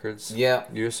out records. Yeah.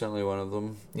 You're certainly one of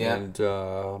them. Yeah. And,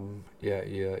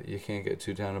 you can't get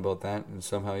too down about that, and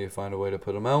somehow you find a way to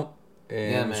put them out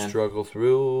and struggle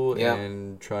through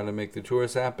and try to make the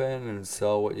tours happen and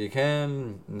sell what you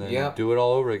can and then do it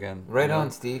all over again. Right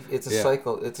on, Steve. It's a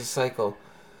cycle. It's a cycle.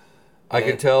 I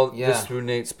can tell just through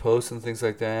Nate's posts and things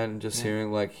like that, and just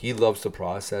hearing, like, he loves the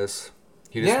process.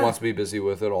 He just wants to be busy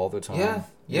with it all the time. Yeah,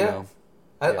 yeah. You know?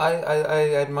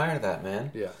 I admire that, man.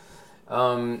 Yeah.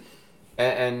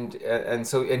 And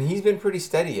so he's been pretty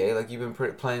steady, eh? Like, you've been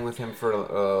playing with him for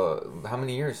how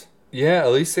many years? Yeah,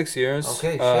 at least 6 years.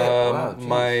 Okay, shit. Wow,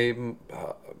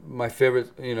 my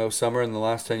favorite, summer in the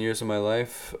last 10 years of my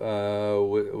life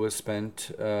was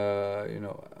spent,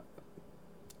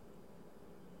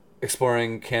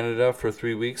 exploring Canada for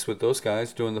 3 weeks with those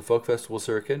guys, doing the folk festival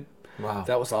circuit. Wow.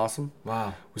 That was awesome.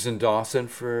 Wow. Was in Dawson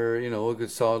for, a good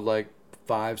solid,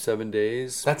 5-7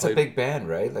 days. That's a big band,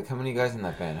 right? Like, how many guys in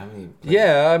that band? How many?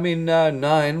 Yeah, I mean, 9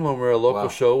 when we're a local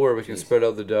show where we can spread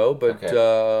out the dough. But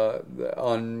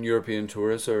on European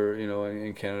tours or,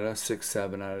 in Canada,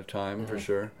 6-7 at a time for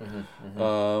sure.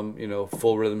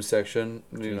 Full rhythm section,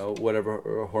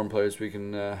 whatever horn players we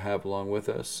can have along with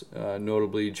us.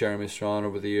 Notably Jeremy Strawn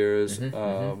over the years,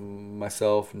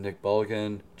 myself, Nick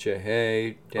Bulligan, Jay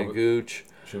Hay, Dan Gooch.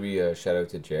 Should we shout out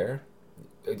to Jer?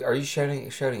 Are you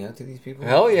shouting out to these people?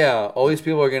 Hell yeah! All these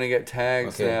people are gonna get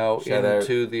tags now shout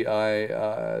into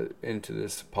into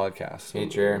this podcast. Hey,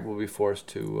 Jer. We'll be forced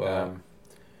to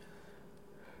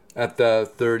at the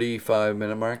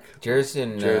 35-minute mark. Jer's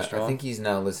in. I think he's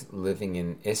now living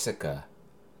in Ithaca.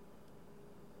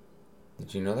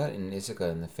 Did you know that? In Ithaca,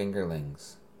 in the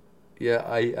Fingerlings. Yeah,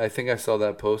 I think I saw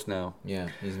that post now. Yeah,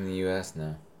 he's in the U.S.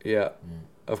 now. Yeah.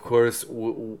 Of course,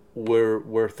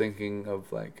 we're thinking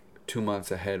of 2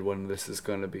 months ahead when this is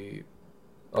going to be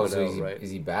put out, right?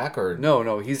 Is he back or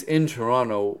no? He's in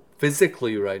Toronto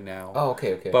physically right now. Oh,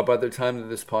 okay. But by the time that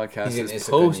this podcast is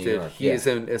posted, he is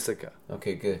in Ithaca.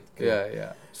 Okay, good.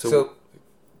 Yeah.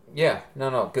 Yeah,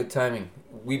 no, good timing.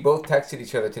 We both texted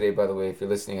each other today, by the way, if you're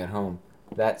listening at home.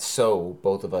 That's so,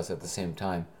 both of us at the same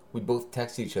time. We both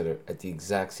text each other at the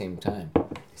exact same time.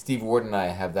 Steve Ward and I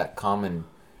have that common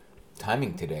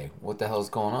timing today. What the hell's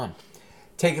going on?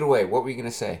 Take it away. What were you going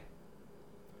to say?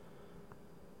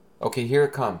 Okay, here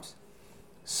it comes.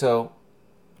 So,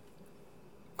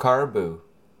 Caribou.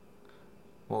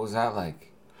 What was that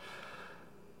like?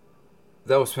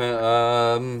 That was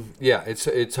yeah.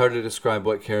 It's hard to describe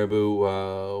what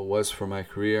Caribou was for my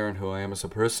career and who I am as a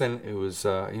person. It was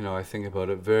I think about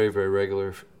it very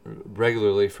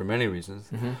regularly for many reasons.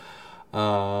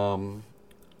 Mm-hmm.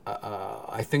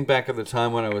 I think back at the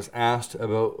time when I was asked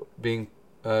about being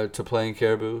to play in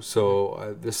Caribou.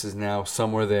 So this is now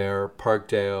Somewhere There,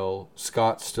 Parkdale.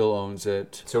 Scott still owns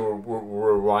it. So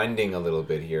we're rewinding a little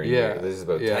bit here. Yeah. This is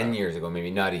about 10 years ago,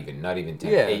 maybe not even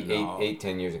 10. Yeah,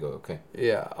 10 years ago. Okay.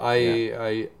 Yeah,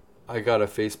 I got a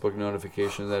Facebook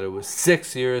notification that it was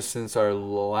 6 years since our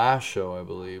last show, I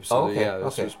believe. So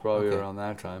this was probably around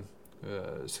that time,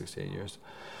 6 to 8 years.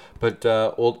 But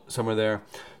old Somewhere There,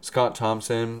 Scott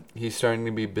Thompson, he's starting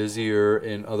to be busier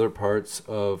in other parts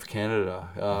of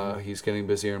Canada. He's getting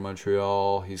busier in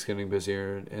Montreal. He's getting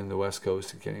busier in the West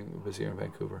Coast. He's getting busier in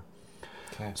Vancouver.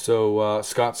 Okay. So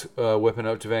Scott's whipping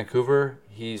out to Vancouver.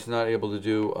 He's not able to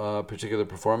do a particular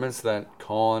performance that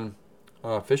Colin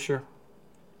Fisher,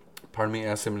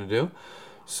 asked him to do.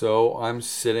 So I'm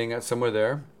sitting at Somewhere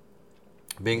There,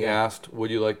 being asked, would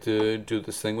you like to do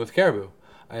this thing with Caribou?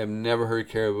 I have never heard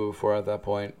Caribou before at that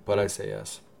point, but I say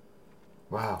yes.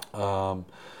 Wow.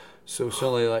 So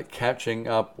certainly like catching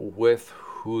up with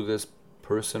who this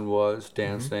person was,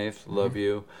 Dan Snaith, love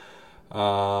you.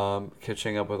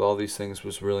 Catching up with all these things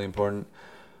was really important.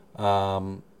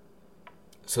 So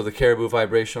the Caribou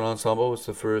Vibration Ensemble was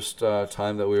the first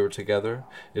time that we were together.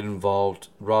 It involved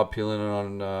Rob Peelin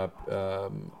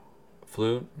on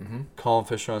flute, Colin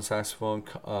Fisher on saxophone,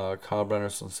 Kyle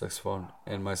Brenners on saxophone,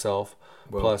 and myself,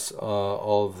 plus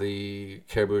all of the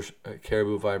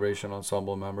Caribou Vibration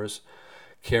Ensemble members.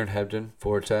 Kieran Hebden,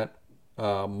 Fortet,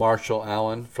 Marshall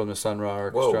Allen from the Sun Ra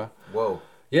Orchestra. Whoa.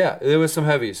 Yeah, there was some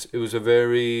heavies. It was a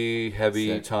very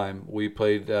heavy time. We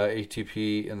played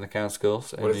ATP in the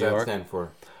Catskills in New York. What does that stand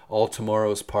for? All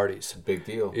Tomorrow's Parties. Big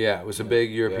deal. Yeah, it was a big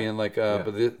European,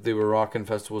 but they were rocking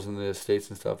festivals in the States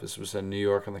and stuff. This was in New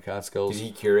York and the Catskills. Did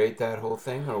he curate that whole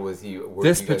thing, or was he?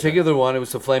 This particular one, it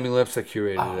was the Flaming Lips that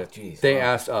curated it. Geez, they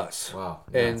asked us. Wow.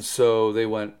 And so they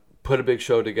went, put a big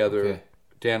show together. Okay.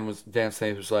 Dan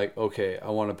Snaith was like, okay, I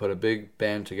want to put a big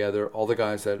band together, all the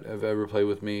guys that have ever played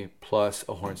with me, plus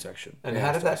a horn section. And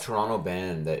how did that Toronto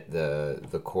band, that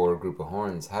the core group of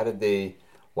horns,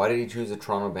 why did he choose a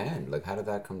Toronto band? Like, how did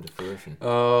that come to fruition?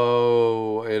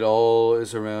 Oh, it all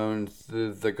is around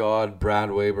the god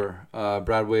Brad Weber.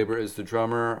 Brad Weber is the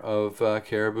drummer of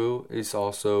Caribou. He's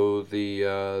also the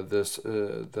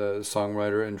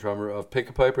songwriter and drummer of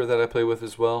Pick a Piper that I play with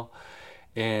as well.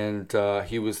 And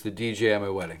he was the DJ at my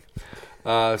wedding.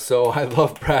 So I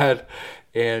love Brad.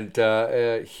 And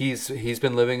he's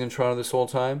been living in Toronto this whole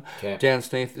time. Okay. Dan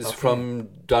Snaith is from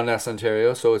Dundas,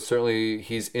 Ontario, so it's certainly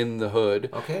he's in the hood.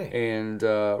 Okay. And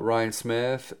Ryan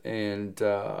Smith and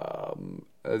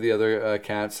the other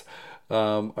cats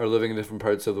are living in different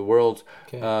parts of the world.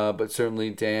 Okay. But certainly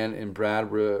Dan and Brad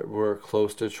were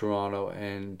close to Toronto,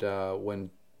 and when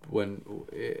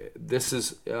this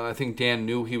is I think Dan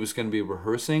knew he was going to be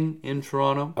rehearsing in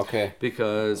Toronto. Okay.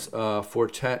 Because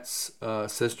Fortet's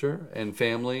sister and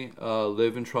family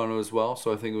live in Toronto as well,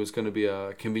 so I think it was going to be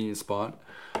a convenient spot,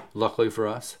 luckily for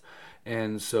us.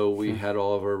 And so we had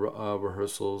all of our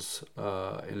rehearsals,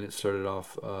 and it started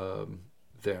off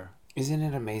there. Isn't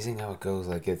it amazing how it goes?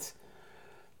 Like,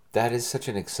 that is such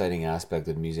an exciting aspect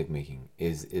of music making,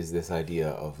 is this idea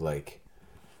of, like,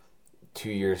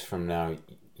 2 years from now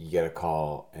you get a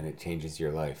call and it changes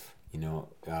your life, and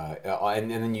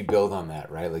then you build on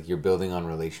that, right? Like, you're building on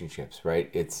relationships,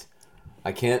 right?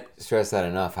 I can't stress that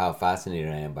enough, how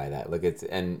fascinated I am by that. Like,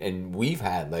 and we've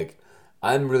had, like,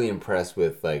 I'm really impressed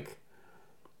with, like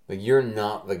you're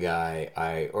not the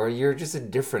guy or you're just a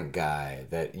different guy,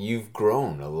 that you've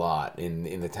grown a lot in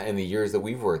the years that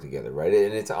we've worked together, right?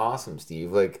 And it's awesome,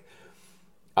 Steve. Like,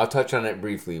 I'll touch on it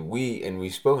briefly.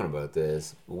 We've spoken about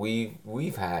this. We've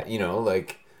had,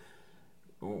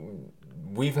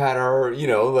 we've had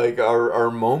our,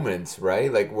 our moments,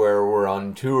 right? Like, where we're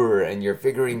on tour and you're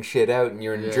figuring shit out and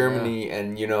you're in Germany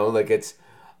and, it's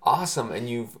awesome.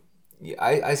 And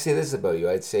I say this about you.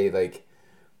 I'd say, like,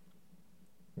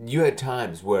 you had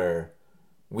times where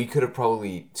we could have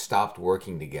probably stopped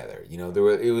working together.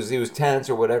 It was tense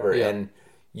or whatever. Yeah. And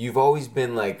you've always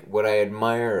been like, what I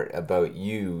admire about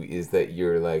you is that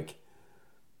you're like,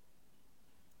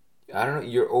 I don't know,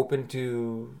 you're open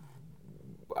to,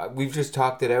 we've just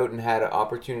talked it out and had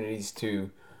opportunities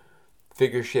to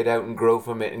figure shit out and grow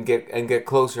from it and get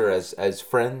closer as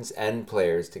friends and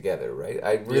players together, right?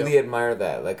 I really admire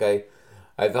that. Like I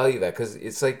value that because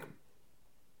it's like,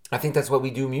 I think that's why we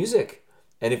do music.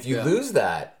 And if you lose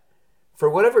that for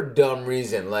whatever dumb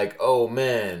reason, like, oh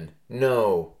man,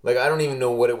 no, like I don't even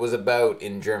know what it was about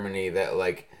in Germany that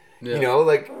like, you know,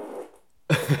 like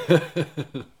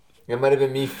it might have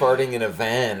been me farting in a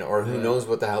van or who knows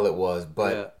what the hell it was,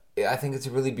 but I think it's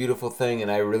a really beautiful thing,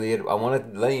 and I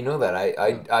want to let you know that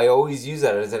I always use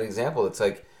that as an example. It's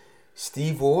like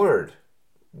Steve Ward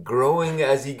growing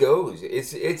as he goes.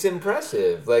 It's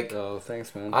impressive. Like, oh,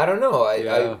 thanks, man. I don't know.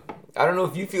 I don't know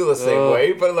if you feel the same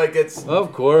way, but like it's,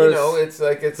 of course, you know, it's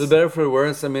like it's better for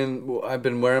worse. I mean, I've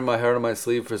been wearing my heart on my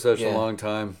sleeve for such a long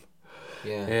time.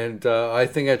 Yeah, and I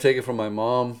think I take it from my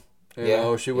mom. You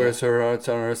know, she wears her hearts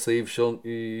on her sleeve.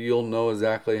 You'll know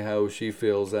exactly how she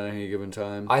feels at any given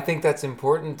time. I think that's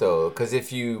important though, because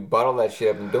if you bottle that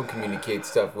shit up and don't communicate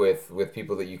stuff with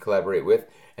people that you collaborate with,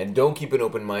 and don't keep an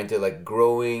open mind to like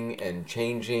growing and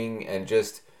changing and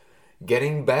just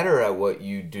getting better at what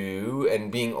you do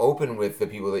and being open with the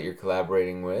people that you're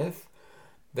collaborating with,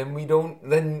 then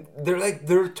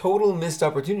they're total missed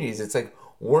opportunities. It's like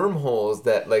wormholes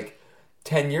that like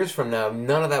 10 years from now,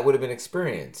 none of that would have been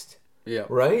experienced. Yeah.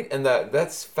 Right? And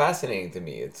that's fascinating to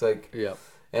me. It's like,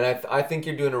 and I think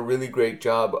you're doing a really great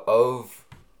job of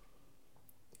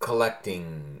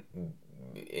collecting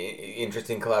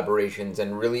interesting collaborations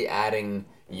and really adding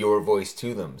your voice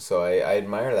to them. So I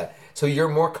admire that. So you're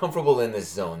more comfortable in this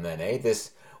zone then, eh?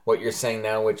 This, what you're saying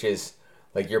now, which is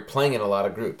like you're playing in a lot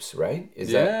of groups, right?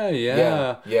 Is that?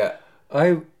 Yeah.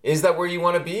 Is that where you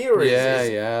want to be, or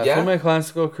yeah? For my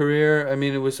classical career, I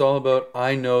mean, it was all about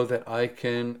I know that I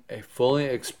can fully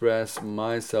express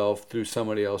myself through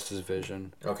somebody else's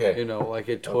vision. Okay. You know, like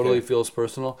it totally feels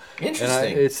personal.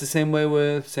 Interesting. And it's the same way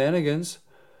with Sanigans.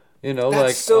 You know, that's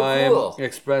like so I'm cool.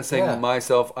 expressing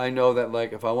myself. I know that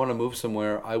like if I want to move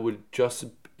somewhere, I would just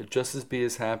as be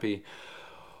as happy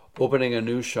opening a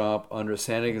new shop under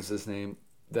Sanigans' name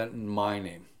than my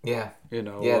name. Yeah. You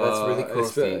know. Yeah, that's really cool,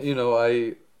 Steve. You know,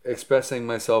 I expressing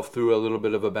myself through a little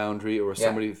bit of a boundary or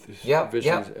somebody's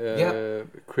vision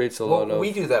creates a lot of...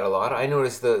 we do that a lot. I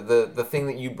notice the thing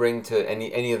that you bring to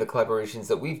any of the collaborations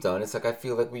that we've done, it's like I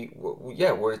feel like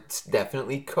we're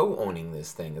definitely co-owning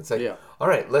this thing. It's like, all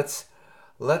right, let's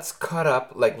cut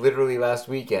up, like literally last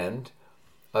weekend,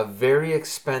 a very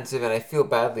expensive, and I feel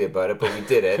badly about it, but we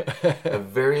did it, a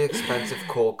very expensive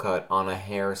cold cut on a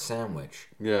hair sandwich.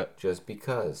 Yeah. Just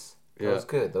because. That was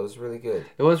good. That was really good.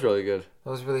 It was really good.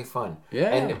 That was really fun.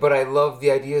 Yeah. But I love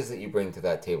the ideas that you bring to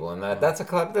that table, and that's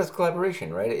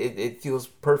collaboration, right? It feels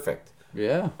perfect.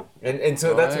 Yeah. And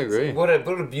so I agree. What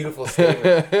a beautiful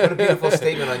statement. What a beautiful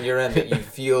statement on your end that you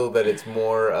feel that it's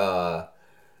more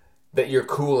that you're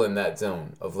cool in that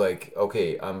zone of like,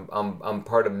 okay, I'm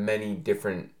part of many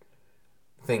different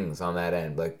things on that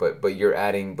end. Like, but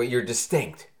you're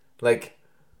distinct. Like,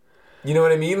 you know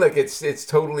what I mean? Like it's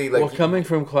totally like. Well, coming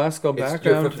from classical background,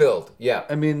 you're fulfilled. Yeah.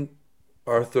 I mean,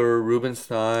 Arthur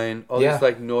Rubinstein, all these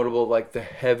like notable, like the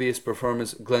heaviest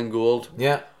performance, Glenn Gould.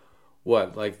 Yeah.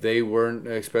 What? Like they weren't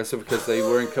expressive because they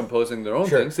weren't composing their own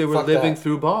things. They were living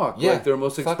through Bach. Yeah. Like their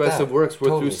most expressive works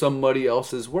were through somebody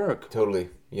else's work. Totally.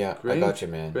 Yeah. Great. I got you,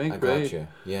 man. I got you.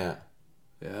 Yeah.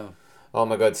 Yeah. Oh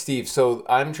my God, Steve. So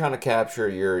I'm trying to capture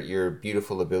your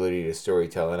beautiful ability to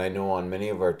storytell, and I know on many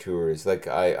of our tours, like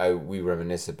we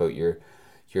reminisce about your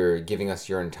giving us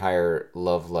your entire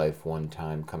love life one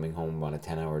time, coming home on a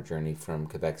 10-hour journey from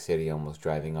Quebec City, almost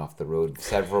driving off the road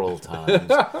several times.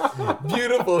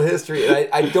 Beautiful history. And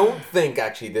I don't think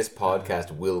actually this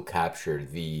podcast will capture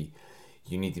you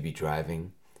need to be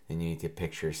driving and you need to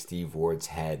picture Steve Ward's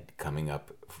head coming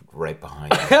up right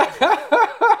behind you.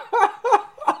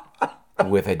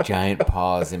 With a giant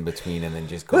pause in between, and then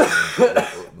just going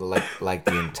like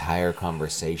the entire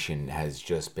conversation has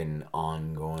just been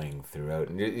ongoing throughout.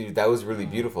 And that was really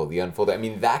beautiful. The unfolding. I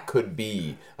mean, that could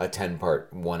be a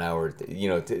 10-part, 1 hour.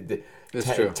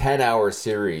 10-hour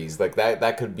series like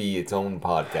that could be its own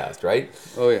podcast, right?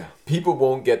 Oh yeah. People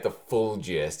won't get the full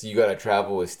gist. You got to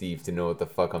travel with Steve to know what the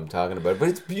fuck I'm talking about. But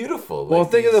it's beautiful. Well,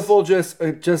 think of the full gist.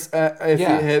 If you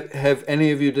have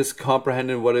any of you just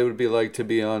comprehended what it would be like to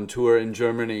be on tour in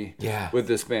Germany with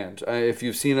this band? If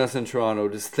you've seen us in Toronto,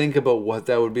 just think about what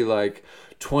that would be like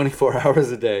 24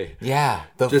 hours a day. Yeah.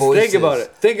 Just voices.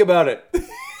 Think about it.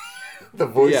 The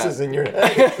voices in your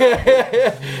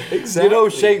head. Exactly. You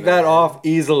don't shake that off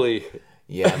easily.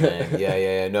 Yeah, man.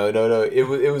 Yeah. No.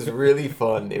 It was really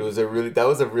fun. That was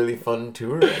a really fun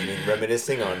tour. I mean,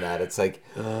 reminiscing on that, it's like,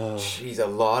 geez, a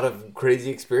lot of crazy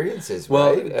experiences,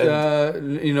 Well, right?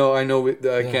 And I know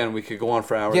again we could go on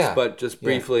for hours, Yeah. but just Yeah.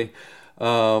 briefly,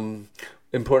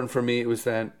 important for me was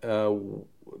that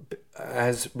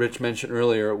as Rich mentioned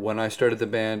earlier, when I started the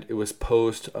band, it was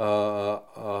post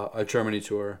a Germany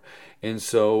tour, and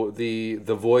so the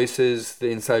voices,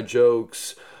 the inside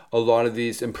jokes, a lot of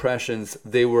these impressions,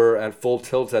 they were at full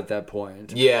tilt at that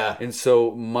point. Yeah. And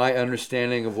so my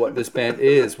understanding of what this band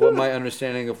is, what my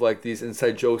understanding of like these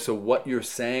inside jokes of what you're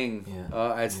saying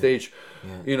at stage,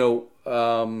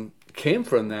 came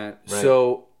from that. Right.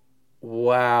 So,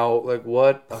 wow, like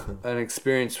what an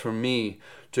experience for me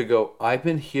to go, I've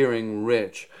been hearing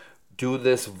Rich do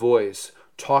this voice,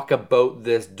 talk about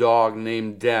this dog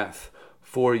named Death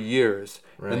for years,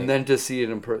 Right. and then to see it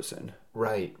in person.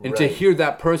 Right. And right. to hear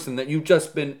that person that you've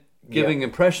just been giving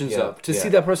impressions of, to see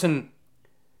that person,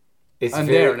 I'm very,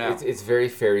 there now. It's very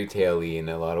fairy tale-y in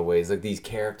a lot of ways. Like these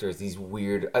characters, these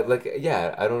weird, I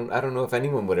don't know if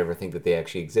anyone would ever think that they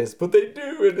actually exist, but they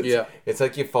do. And it's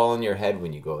like you fall on your head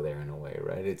when you go there in a way,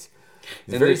 right? It's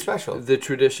very special. The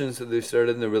traditions that they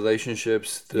started, the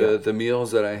relationships, the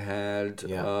meals that I had,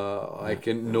 I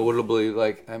can notably,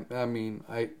 like, I mean,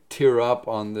 I tear up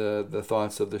on the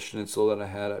thoughts of the schnitzel that I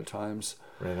had at times.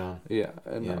 Right on. Yeah,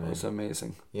 and that was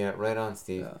amazing. Yeah, right on,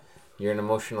 Steve. Yeah. You're an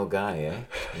emotional guy, eh?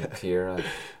 You tear up.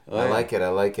 Oh, I like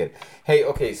it. Hey,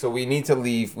 okay, so we need to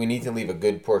leave a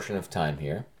good portion of time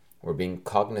here. We're being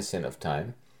cognizant of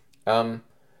time.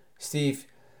 Steve,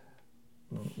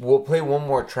 we'll play one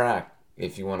more track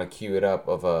if you want to cue it up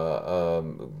of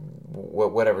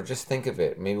whatever. Just think of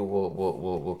it. Maybe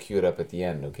we'll cue it up at the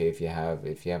end. Okay, if you have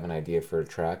an idea for a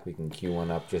track, we can cue one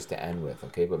up just to end with.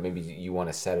 Okay, but maybe you want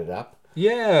to set it up.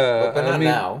 Yeah, but not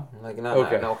now. Like not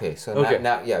okay. now. Okay, so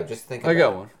now, yeah. Just think. I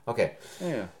got one. Okay.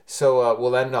 Yeah. So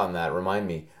we'll end on that. Remind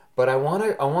me. But I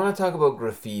wanna talk about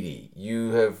graffiti.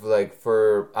 You have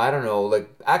for I don't know,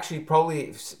 actually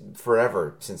probably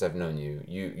forever since I've known you.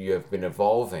 You have been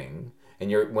evolving,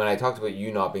 and when I talked about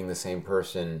you not being the same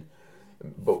person,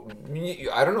 but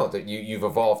I don't know that you've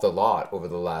evolved a lot over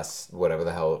the last whatever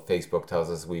the hell Facebook tells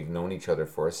us we've known each other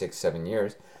for 6-7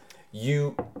 years.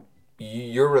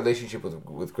 Your relationship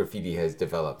with graffiti has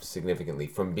developed significantly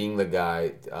from being the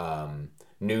guy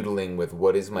noodling with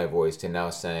what is my voice to now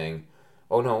saying,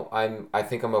 oh no, I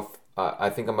think I'm an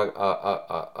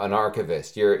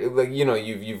archivist. You're like,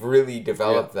 you've really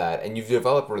developed that, and you've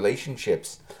developed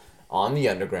relationships on the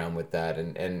underground with that,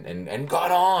 and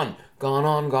gone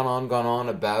on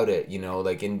about it,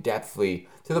 like in depthly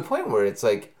to the point where it's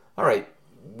like, all right,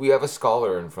 we have a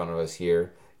scholar in front of us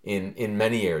here in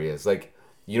many areas. Like,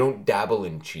 you don't dabble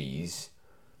in cheese,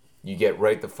 you get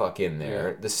right the fuck in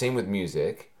there. Yeah. The same with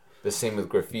music, the same with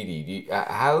graffiti.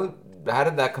 How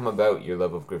did that come about, your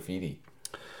love of graffiti?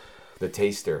 The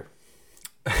taster.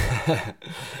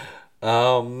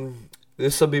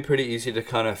 This will be pretty easy to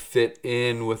kind of fit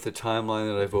in with the timeline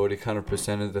that I've already kind of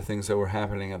presented, the things that were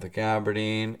happening at the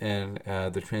Gabardine and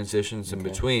the transitions in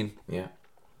between. Yeah.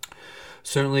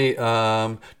 Certainly,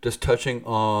 just touching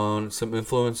on some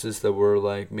influences that were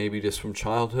like maybe just from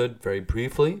childhood, very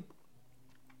briefly.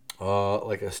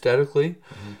 Like aesthetically,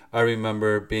 I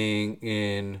remember being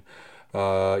in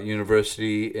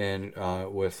university and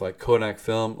with like Kodak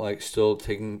film, like still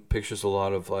taking pictures a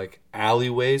lot of like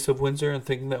alleyways of Windsor and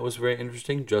thinking that was very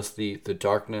interesting. Just the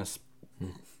darkness,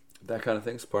 that kind of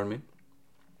things. Pardon me.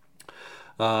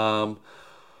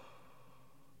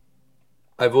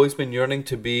 I've always been yearning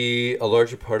to be a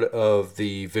larger part of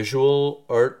the visual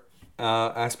art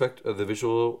aspect of the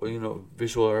visual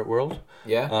art world.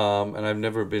 Yeah. And I've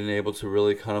never been able to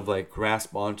really kind of like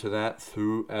grasp onto that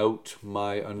throughout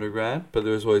my undergrad. But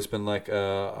there's always been like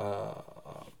an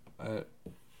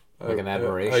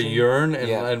admiration, a yearn,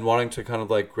 and wanting to kind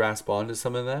of like grasp onto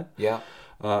some of that. Yeah.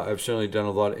 I've certainly done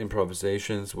a lot of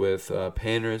improvisations with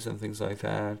painters and things like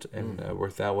that, and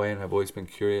worked that way. And I've always been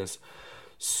curious.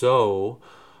 So,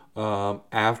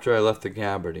 after I left the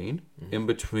Gabardine, in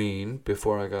between,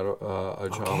 before I got a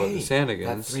job at the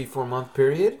Sandigans, that 3-4 month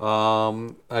period,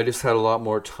 I just had a lot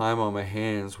more time on my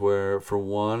hands. Where, for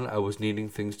one, I was needing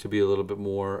things to be a little bit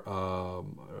more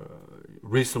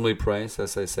reasonably priced,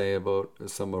 as I say about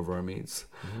some of our meats.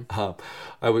 I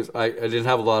didn't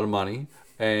have a lot of money.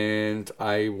 And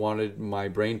I wanted my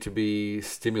brain to be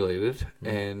stimulated,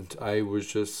 and I was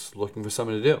just looking for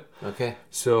something to do. Okay.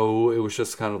 So it was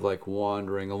just kind of like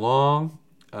wandering along,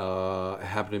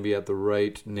 happened to be at the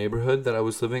right neighborhood that I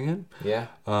was living in. Yeah.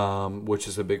 Which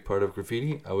is a big part of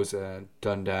graffiti. I was at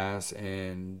Dundas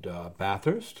and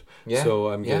Bathurst. Yeah. So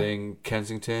I'm Yeah. getting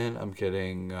Kensington. I'm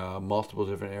getting multiple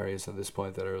different areas at this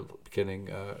point that are getting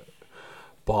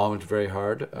bombed very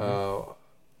hard,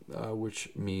 which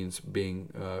means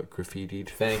being graffitied.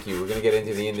 Thank you. We're going to get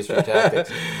into the industry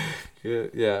tactics. Yeah,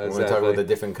 We're going exactly. to talk about the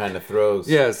different kind of throws.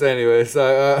 Yes. Anyways,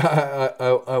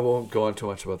 I won't go on too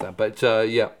much about that, but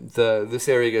this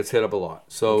area gets hit up a lot.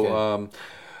 So Okay.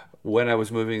 when I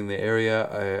was moving in the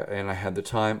area and I had the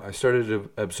time, I started to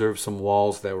observe some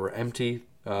walls that were empty,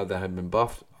 that had been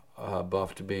buffed.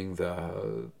 Buffed being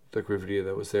the graffiti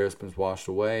that was there has been washed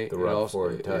away. The Rob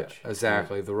Ford touch. Yeah,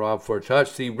 exactly, the Rob Ford touch.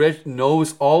 See, Rich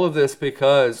knows all of this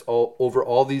because over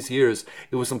all these years,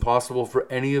 it was impossible for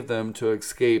any of them to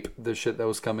escape the shit that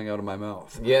was coming out of my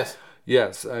mouth. Yes.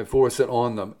 Yes, I forced it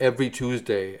on them. Every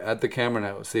Tuesday at the Cameron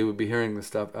House, they would be hearing this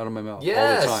stuff out of my mouth all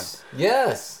the time.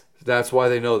 Yes. That's why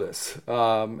they know this.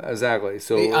 Exactly.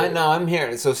 So I know, I'm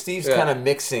hearing it. So Steve's Yeah. kind of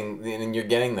mixing, and you're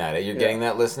getting that. You're getting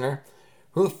that, listener?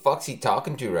 Who the fuck's he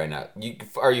talking to right now?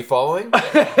 Are you following?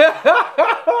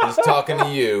 He's talking to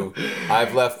you.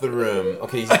 I've left the room.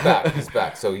 Okay, he's back. He's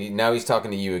back. So now he's talking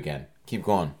to you again. Keep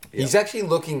going. Yeah. He's actually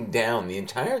looking down the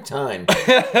entire time.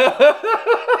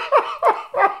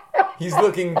 He's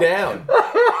looking down.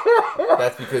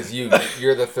 That's because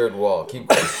you're the third wall. Keep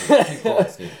going, Steve. Keep going,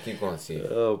 Steve. Keep going, Steve.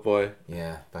 Oh boy.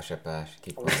 Yeah, bash.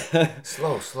 Keep going.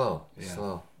 Slow. Yeah.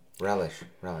 Slow. Relish.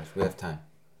 We have time.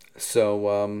 So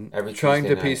Every trying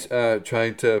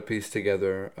Tuesday to piece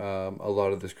together a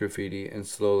lot of this graffiti and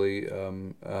slowly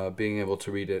being able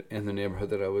to read it in the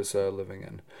neighborhood that I was living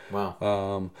in.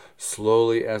 Wow.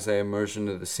 Slowly, as I emerged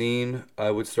into the scene,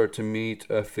 I would start to meet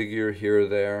a figure here or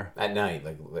there. At night,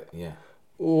 yeah.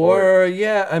 Or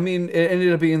yeah, I mean, it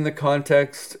ended up being in the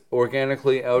context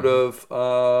organically out of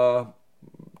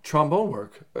trombone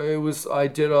work. I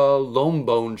did a lone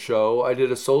bone show. I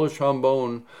did a solo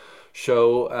trombone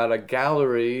show at a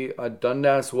gallery at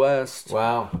Dundas West.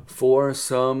 Wow. For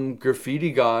some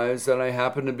graffiti guys that I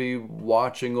happened to be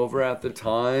watching over at the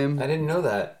time. I didn't know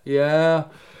that. Yeah.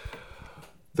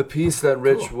 The piece that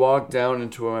Rich walked down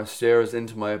into our stairs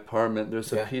into my apartment,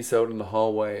 there's a piece out in the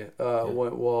hallway.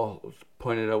 Well,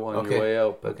 pointed out on your way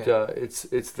out. But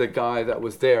it's the guy that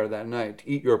was there that night.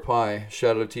 Eat Your Pie.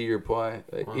 Shout out to Eat Your Pie.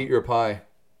 Wow. Eat Your Pie.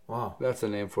 Wow. That's the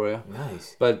name for you.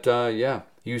 Nice. But yeah,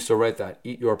 he used to write that.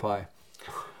 Eat Your Pie.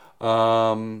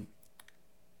 Yeah.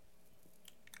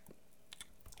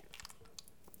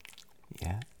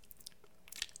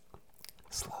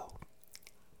 Slow.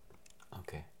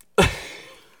 Okay.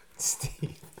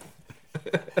 Steve.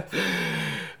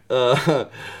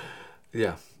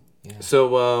 Yeah. Yeah.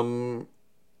 So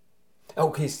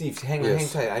Okay, Steve, hang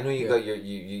tight. I know you got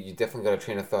you definitely got a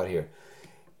train of thought here.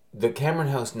 The Cameron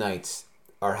House nights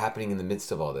are happening in the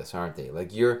midst of all this, aren't they?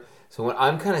 So when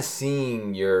I'm kind of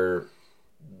seeing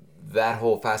that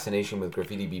whole fascination with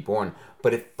graffiti be born,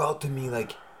 but it felt to me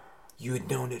like you had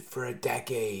known it for a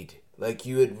decade. Like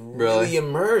you had really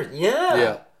emerged. Yeah.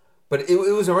 Yeah. But it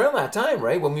was around that time,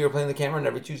 right? When we were playing the Cameron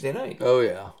every Tuesday night. Oh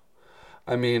yeah.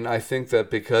 I mean, I think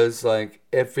that because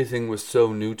everything was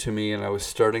so new to me and I was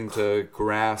starting to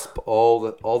grasp all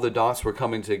the dots were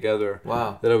coming together.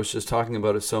 Wow. That I was just talking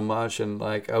about it so much, and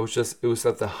it was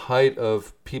at the height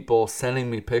of people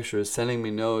sending me pictures, sending me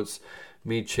notes,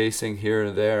 me chasing here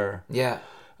and there. Yeah.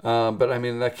 But I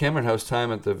mean, that Cameron House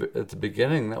time at the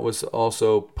beginning, that was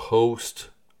also post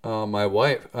my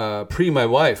wife, pre my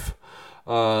wife.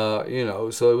 So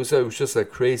it was just a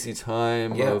crazy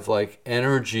time of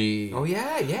energy. Oh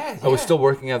yeah. I was still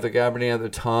working at the Gabardine at the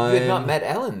time. You had not met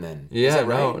Ellen then. Yeah, Is that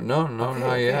right? no,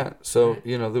 not yet. So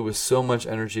there was so much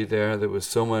energy there. There was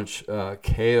so much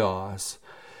chaos,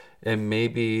 and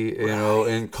maybe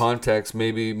in context,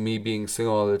 maybe me being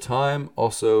single all the time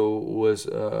also was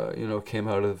came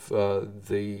out of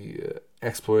the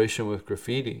exploration with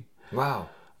graffiti. Wow.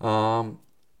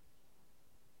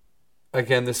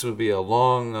 Again, this would be a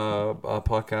long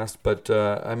podcast, but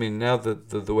I mean, now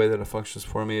the way that it functions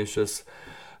for me is just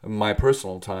my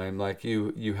personal time. Like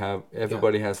you have,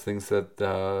 everybody has things that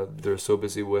they're so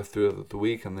busy with through the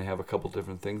week, and they have a couple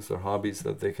different things, their hobbies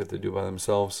that they get to do by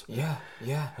themselves. Yeah.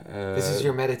 This is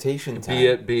your meditation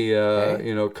time. Be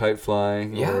it kite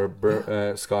flying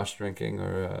or scotch drinking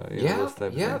or those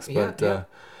type of things. But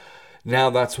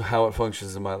now that's how it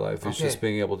functions in my life. It's just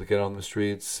being able to get on the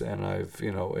streets, and I've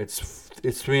it's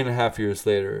 3.5 years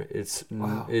later. It's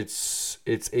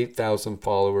 8,000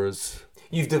 followers.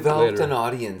 You've developed an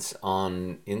audience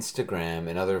on Instagram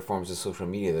and other forms of social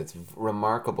media that's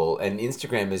remarkable. And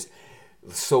Instagram is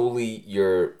solely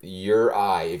your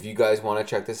eye. If you guys want to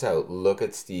check this out, look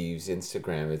at Steve's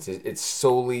Instagram. It's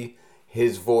solely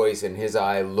his voice and his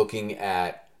eye looking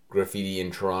at graffiti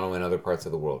in Toronto and other parts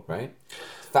of the world, right?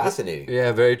 It's fascinating.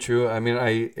 Yeah, very true. I mean,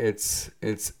 it's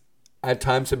at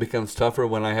times it becomes tougher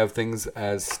when I have things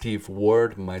as Steve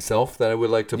Ward myself that I would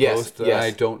like to post that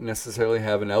I don't necessarily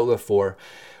have an outlet for.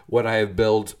 What I have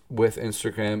built with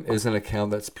Instagram is an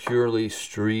account that's purely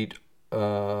street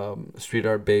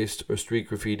art based, or street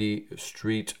graffiti,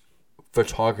 street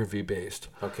photography based.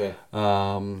 Okay.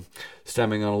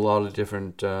 Stemming on a lot of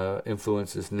different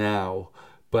influences now,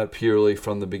 but purely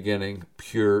from the beginning,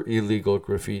 pure illegal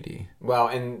graffiti. Wow,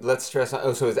 and let's stress on.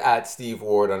 Oh, so it's at Steve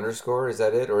Ward _ is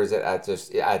that it, or is it at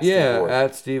just at Steve Ward?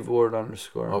 At Steve Ward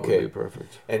 _ Okay, would be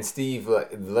perfect. And Steve,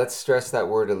 let's stress that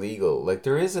word illegal. Like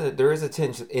there is a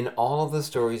tinge in all of the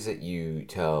stories that you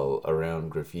tell around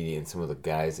graffiti and some of the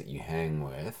guys that you hang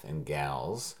with and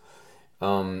gals.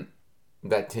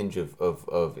 That tinge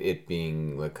of it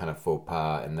being like kind of faux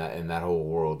pas and that whole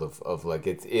world of like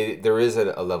there is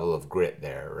a level of grit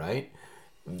there, right?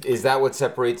 Is that what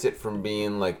separates it from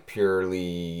being like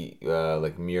purely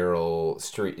like mural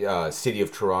street City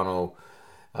of Toronto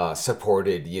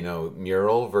supported,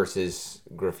 mural versus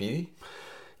graffiti?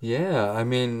 Yeah, I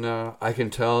mean, I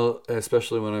can tell,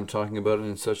 especially when I'm talking about it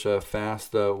in such a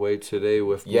fast way today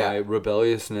with my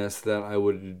rebelliousness, that I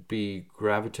would be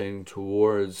gravitating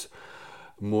towards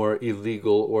more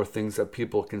illegal or things that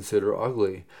people consider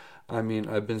ugly. I mean,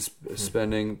 I've been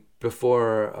spending,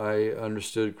 before I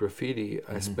understood graffiti,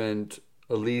 I spent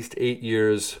at least 8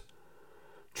 years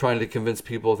trying to convince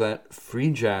people that free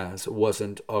jazz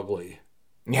wasn't ugly.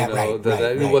 Yeah,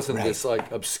 it wasn't this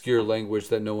like obscure language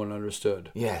that no one understood.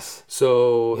 Yes.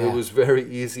 So it was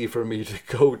very easy for me to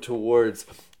go towards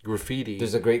graffiti.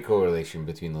 There's a great correlation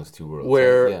between those two worlds.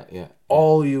 Where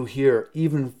all you hear,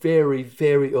 even very,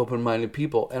 very open-minded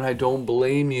people, and I don't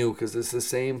blame you because it's the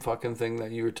same fucking thing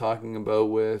that you were talking about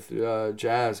with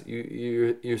jazz.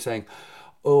 You're saying,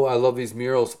 oh, I love these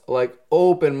murals. Like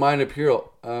open-minded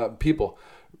people.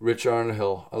 Rich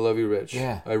Arnahill, I love you, Rich.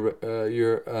 Yeah.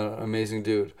 You're an amazing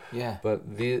dude. Yeah.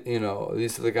 But these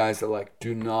are the guys that like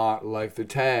do not like the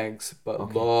tags,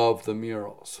 but love the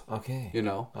murals. Okay.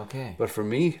 Okay. But for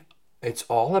me, it's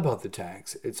all about the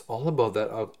tags. It's all about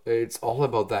that. It's all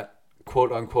about that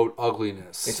quote unquote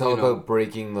ugliness. It's all about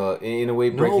breaking the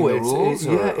rules.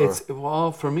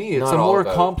 Well, for me, it's a more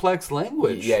complex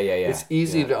language. Yeah. It's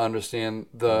easy to understand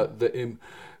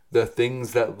the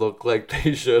things that look like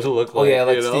they should look like. Oh yeah,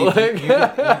 like Steve, you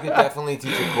could definitely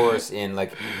teach a course in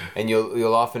like, and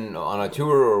you'll often on a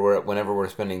tour or whenever we're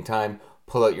spending time,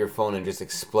 pull out your phone and just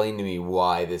explain to me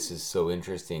why this is so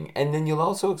interesting, and then you'll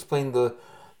also explain the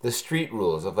street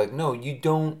rules of like, no, you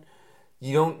don't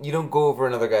go over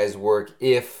another guy's work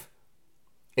if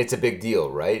it's a big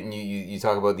deal, right? And you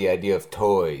talk about the idea of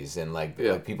toys and like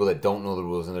people that don't know the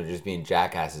rules and they're just being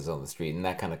jackasses on the street and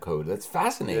that kind of code. That's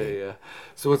fascinating. Yeah.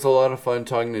 So it's a lot of fun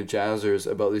talking to jazzers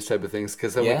about these type of things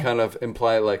because then we kind of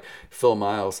imply like Phil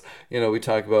Miles. We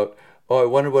talk about, I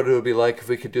wonder what it would be like if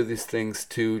we could do these things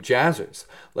to jazzers.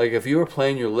 Like if you were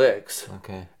playing your licks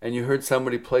and you heard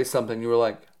somebody play something, you were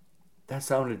like, that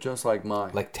sounded just like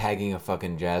mine. Like tagging a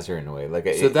fucking jazzer in a way.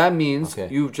 That means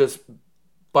you've just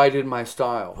bited my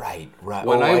style. Right.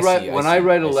 When I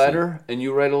write a letter and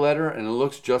you write a letter and it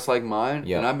looks just like mine,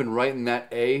 and I've been writing that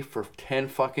A for 10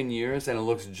 fucking years and it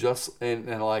looks just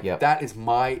that is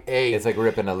my A. It's like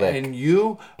ripping a lick. And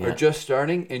you are just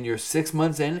starting and you're 6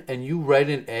 months in and you write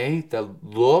an A that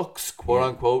looks quote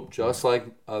unquote just like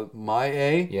my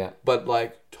A, but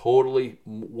like totally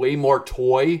way more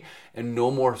toy and no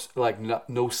more like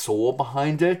no soul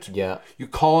behind it. Yeah. You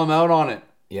call him out on it.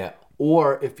 Yeah.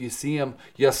 Or if you see him,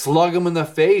 you slug him in the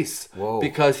face. Whoa.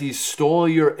 Because he stole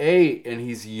your A and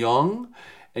he's young,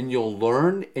 and you'll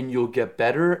learn and you'll get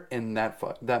better, and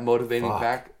that motivating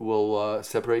fact will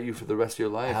separate you for the rest of your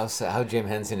life. How Jim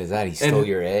Henson is that? He stole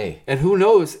your A. And who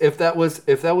knows if that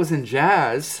was in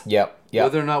jazz? Yep.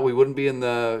 Whether or not we wouldn't be in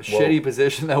the shitty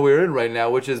position that we're in right now,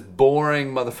 which is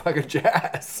boring motherfucking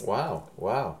jazz.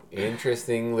 Wow.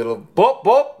 Interesting little boop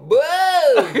boop. Whoa!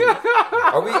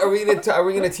 Are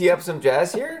we gonna tee up some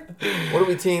jazz here? What are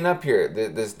we teeing up here?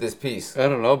 This piece. I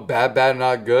don't know. Bad,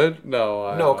 not good.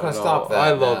 No. Stop that.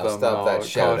 I love them. Stop that.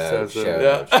 Shout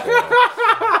out.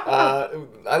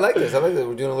 I like this.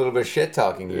 We're doing a little bit of shit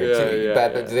talking here too.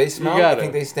 Bad. Do they smell? You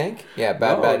think they stink? Yeah.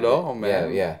 Bad. No,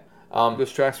 man. Yeah.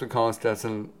 This track's with Colin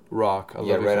Stetson rock. I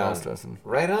love Colin Stetson.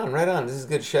 Right on. This is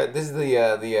good shout. This is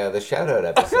the shout out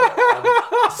episode.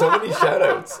 So many shout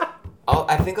outs.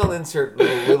 I think I'll insert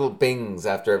little bings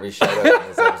after every shout out in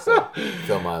this episode.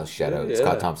 Phil Miles shout out.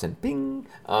 Scott Thompson. Bing.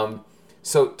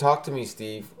 So talk to me,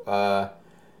 Steve.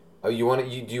 Do you want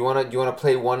to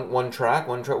play one track?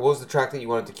 What was the track that you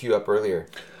wanted to queue up earlier?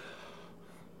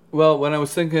 Well, when I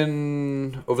was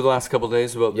thinking over the last couple of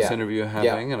days about this Yeah. interview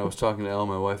having, and I was talking to Elle,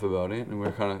 my wife, about it, and we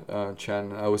were kind of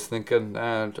chatting, I was thinking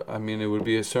that, I mean, it would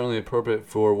be certainly appropriate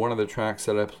for one of the tracks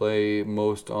that I play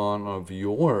most on of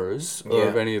yours, or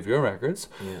of any of your records.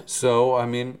 Yeah. So, I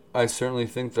mean, I certainly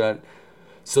think that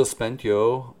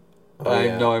Sospentio,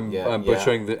 I'm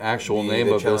butchering the actual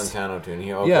name of this. The Celentano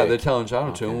tune. Okay. Yeah, the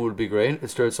Celentano tune would be great. It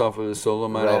starts off with a solo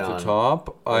man off the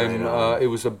top. It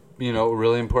was a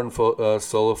really important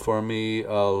solo for me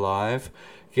live.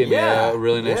 Gave me a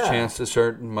really nice chance to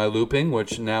start my looping,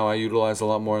 which now I utilize a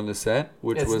lot more in the set,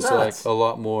 which was nuts. Like a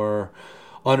lot more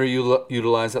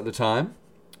underutilized at the time.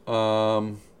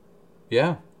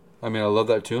 Yeah. I mean, I love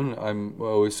that tune. I'm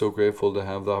always so grateful to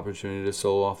have the opportunity to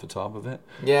solo off the top of it.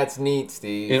 Yeah, it's neat,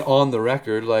 Steve. And on the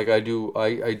record, like I do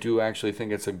actually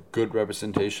think it's a good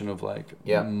representation of like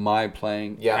my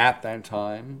playing at that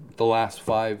time, the last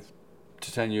 5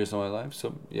 to 10 years of my life.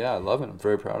 So yeah, I love it. I'm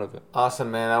very proud of it.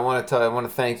 Awesome, man. I want to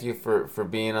thank you for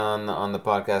being on the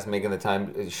podcast, making the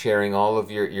time, sharing all of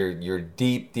your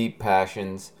deep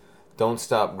passions. Don't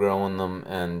stop growing them,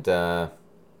 and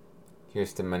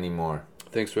here's to many more.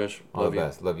 Thanks, Rich. All the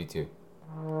best. Love you too.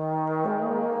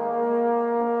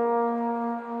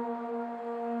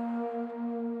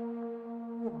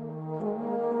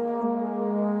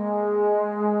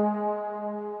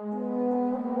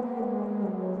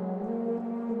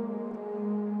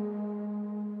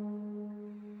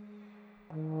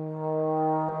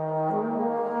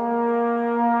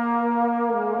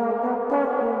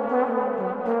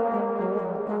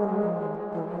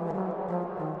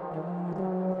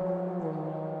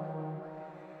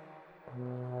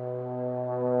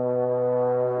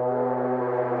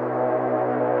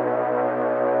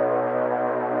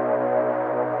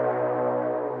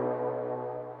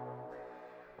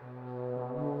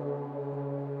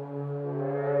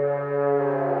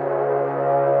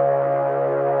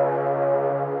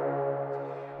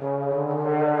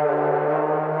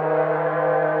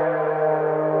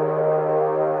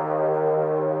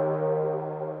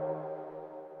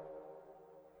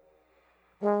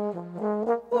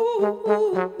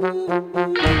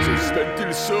 Se spenti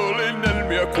il sole nel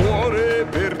mio cuore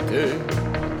per te,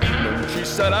 non ci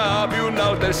sarà più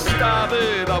un'altra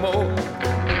estate d'amore.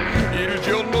 Il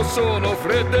giorno sono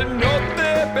freddo e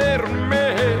notte per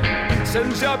me,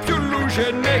 senza più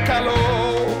luce né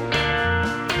calore.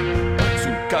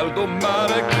 Sul caldo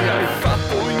mare che hai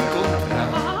fatto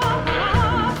incontrare,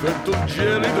 un vento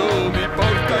gelido mi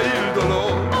porta il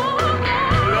dolore.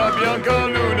 La bianca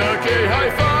luna che hai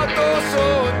fatto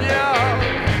sognare,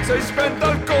 sei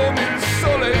spenta come il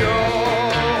sole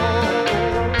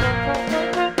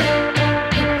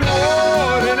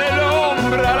muore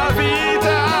nell'ombra la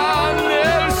vita,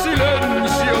 nel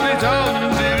silenzio di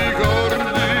tanti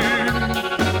ricordi.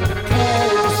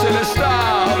 Pur se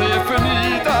l'estate è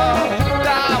finita,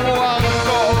 t'amo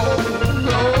ancora.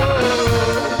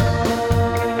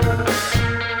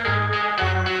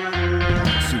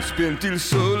 Se spenti il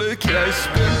sole che hai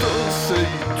spento sei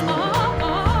tu,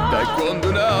 dai quando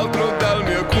un altro dal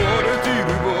mio cuore ti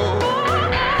rubò.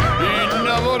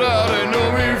 Innamorare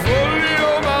non mi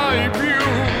voglio mai più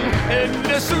e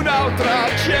nessun'altra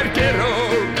cercherò.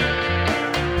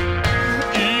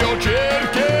 Io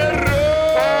cercherò.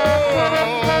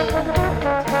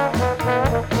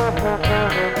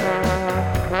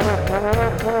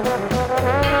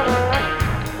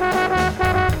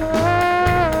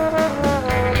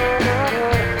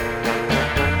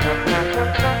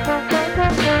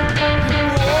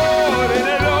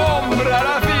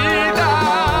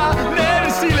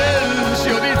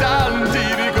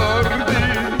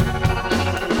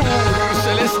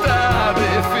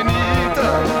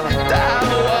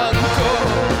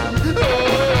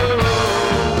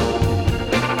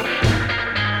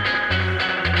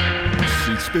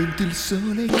 Spenti il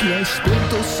sole che hai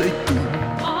spento sei tu,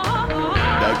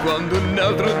 da quando un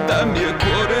altro dal mio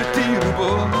cuore ti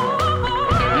rubò.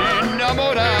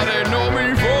 Innamorare non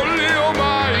mi voglio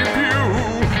mai più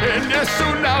e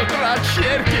nessun'altra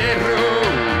cercherò.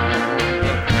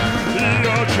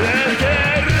 Lo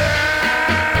cercherò,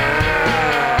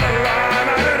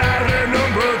 amare non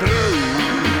potrò,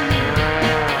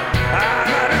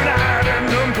 amare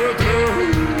non potrò.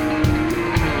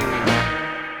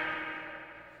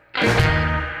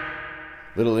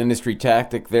 Little industry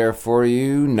tactic there for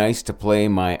you. Nice to play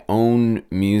my own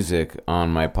music on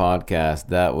my podcast.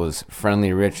 That was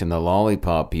Friendly Rich and the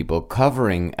Lollipop People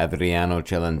covering Adriano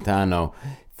Celentano,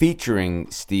 featuring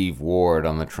Steve Ward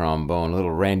on the trombone. A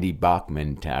little Randy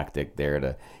Bachman tactic there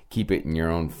to keep it in your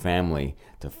own family,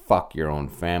 to fuck your own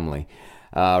family.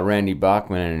 Randy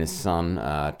Bachman and his son,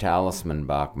 Talisman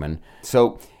Bachman.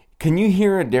 So, can you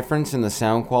hear a difference in the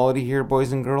sound quality here,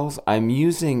 boys and girls? I'm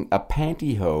using a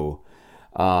pantyhose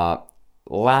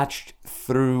latched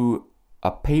through a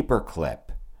paper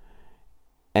clip.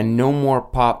 And no more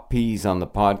pop peas on the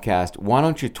podcast. Why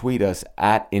don't you tweet us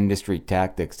at Industry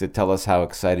Tactics to tell us how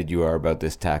excited you are about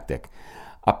this tactic?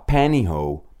 A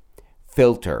pantyhose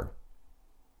filter.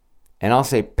 And I'll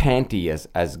say panty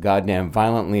as goddamn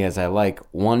violently as I like.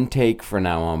 One take for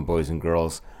now on, boys and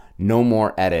girls. No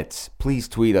more edits. Please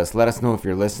tweet us. Let us know if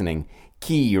you're listening.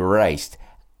 Key Reist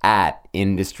at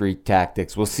Industry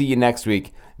Tactics. We'll see you next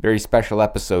week. Very special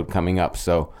episode coming up.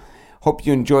 So hope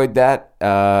you enjoyed that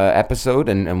episode,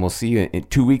 and we'll see you in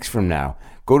 2 weeks from now.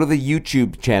 Go to the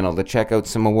YouTube channel to check out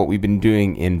some of what we've been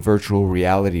doing in virtual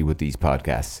reality with these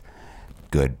podcasts.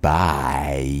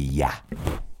 Goodbye.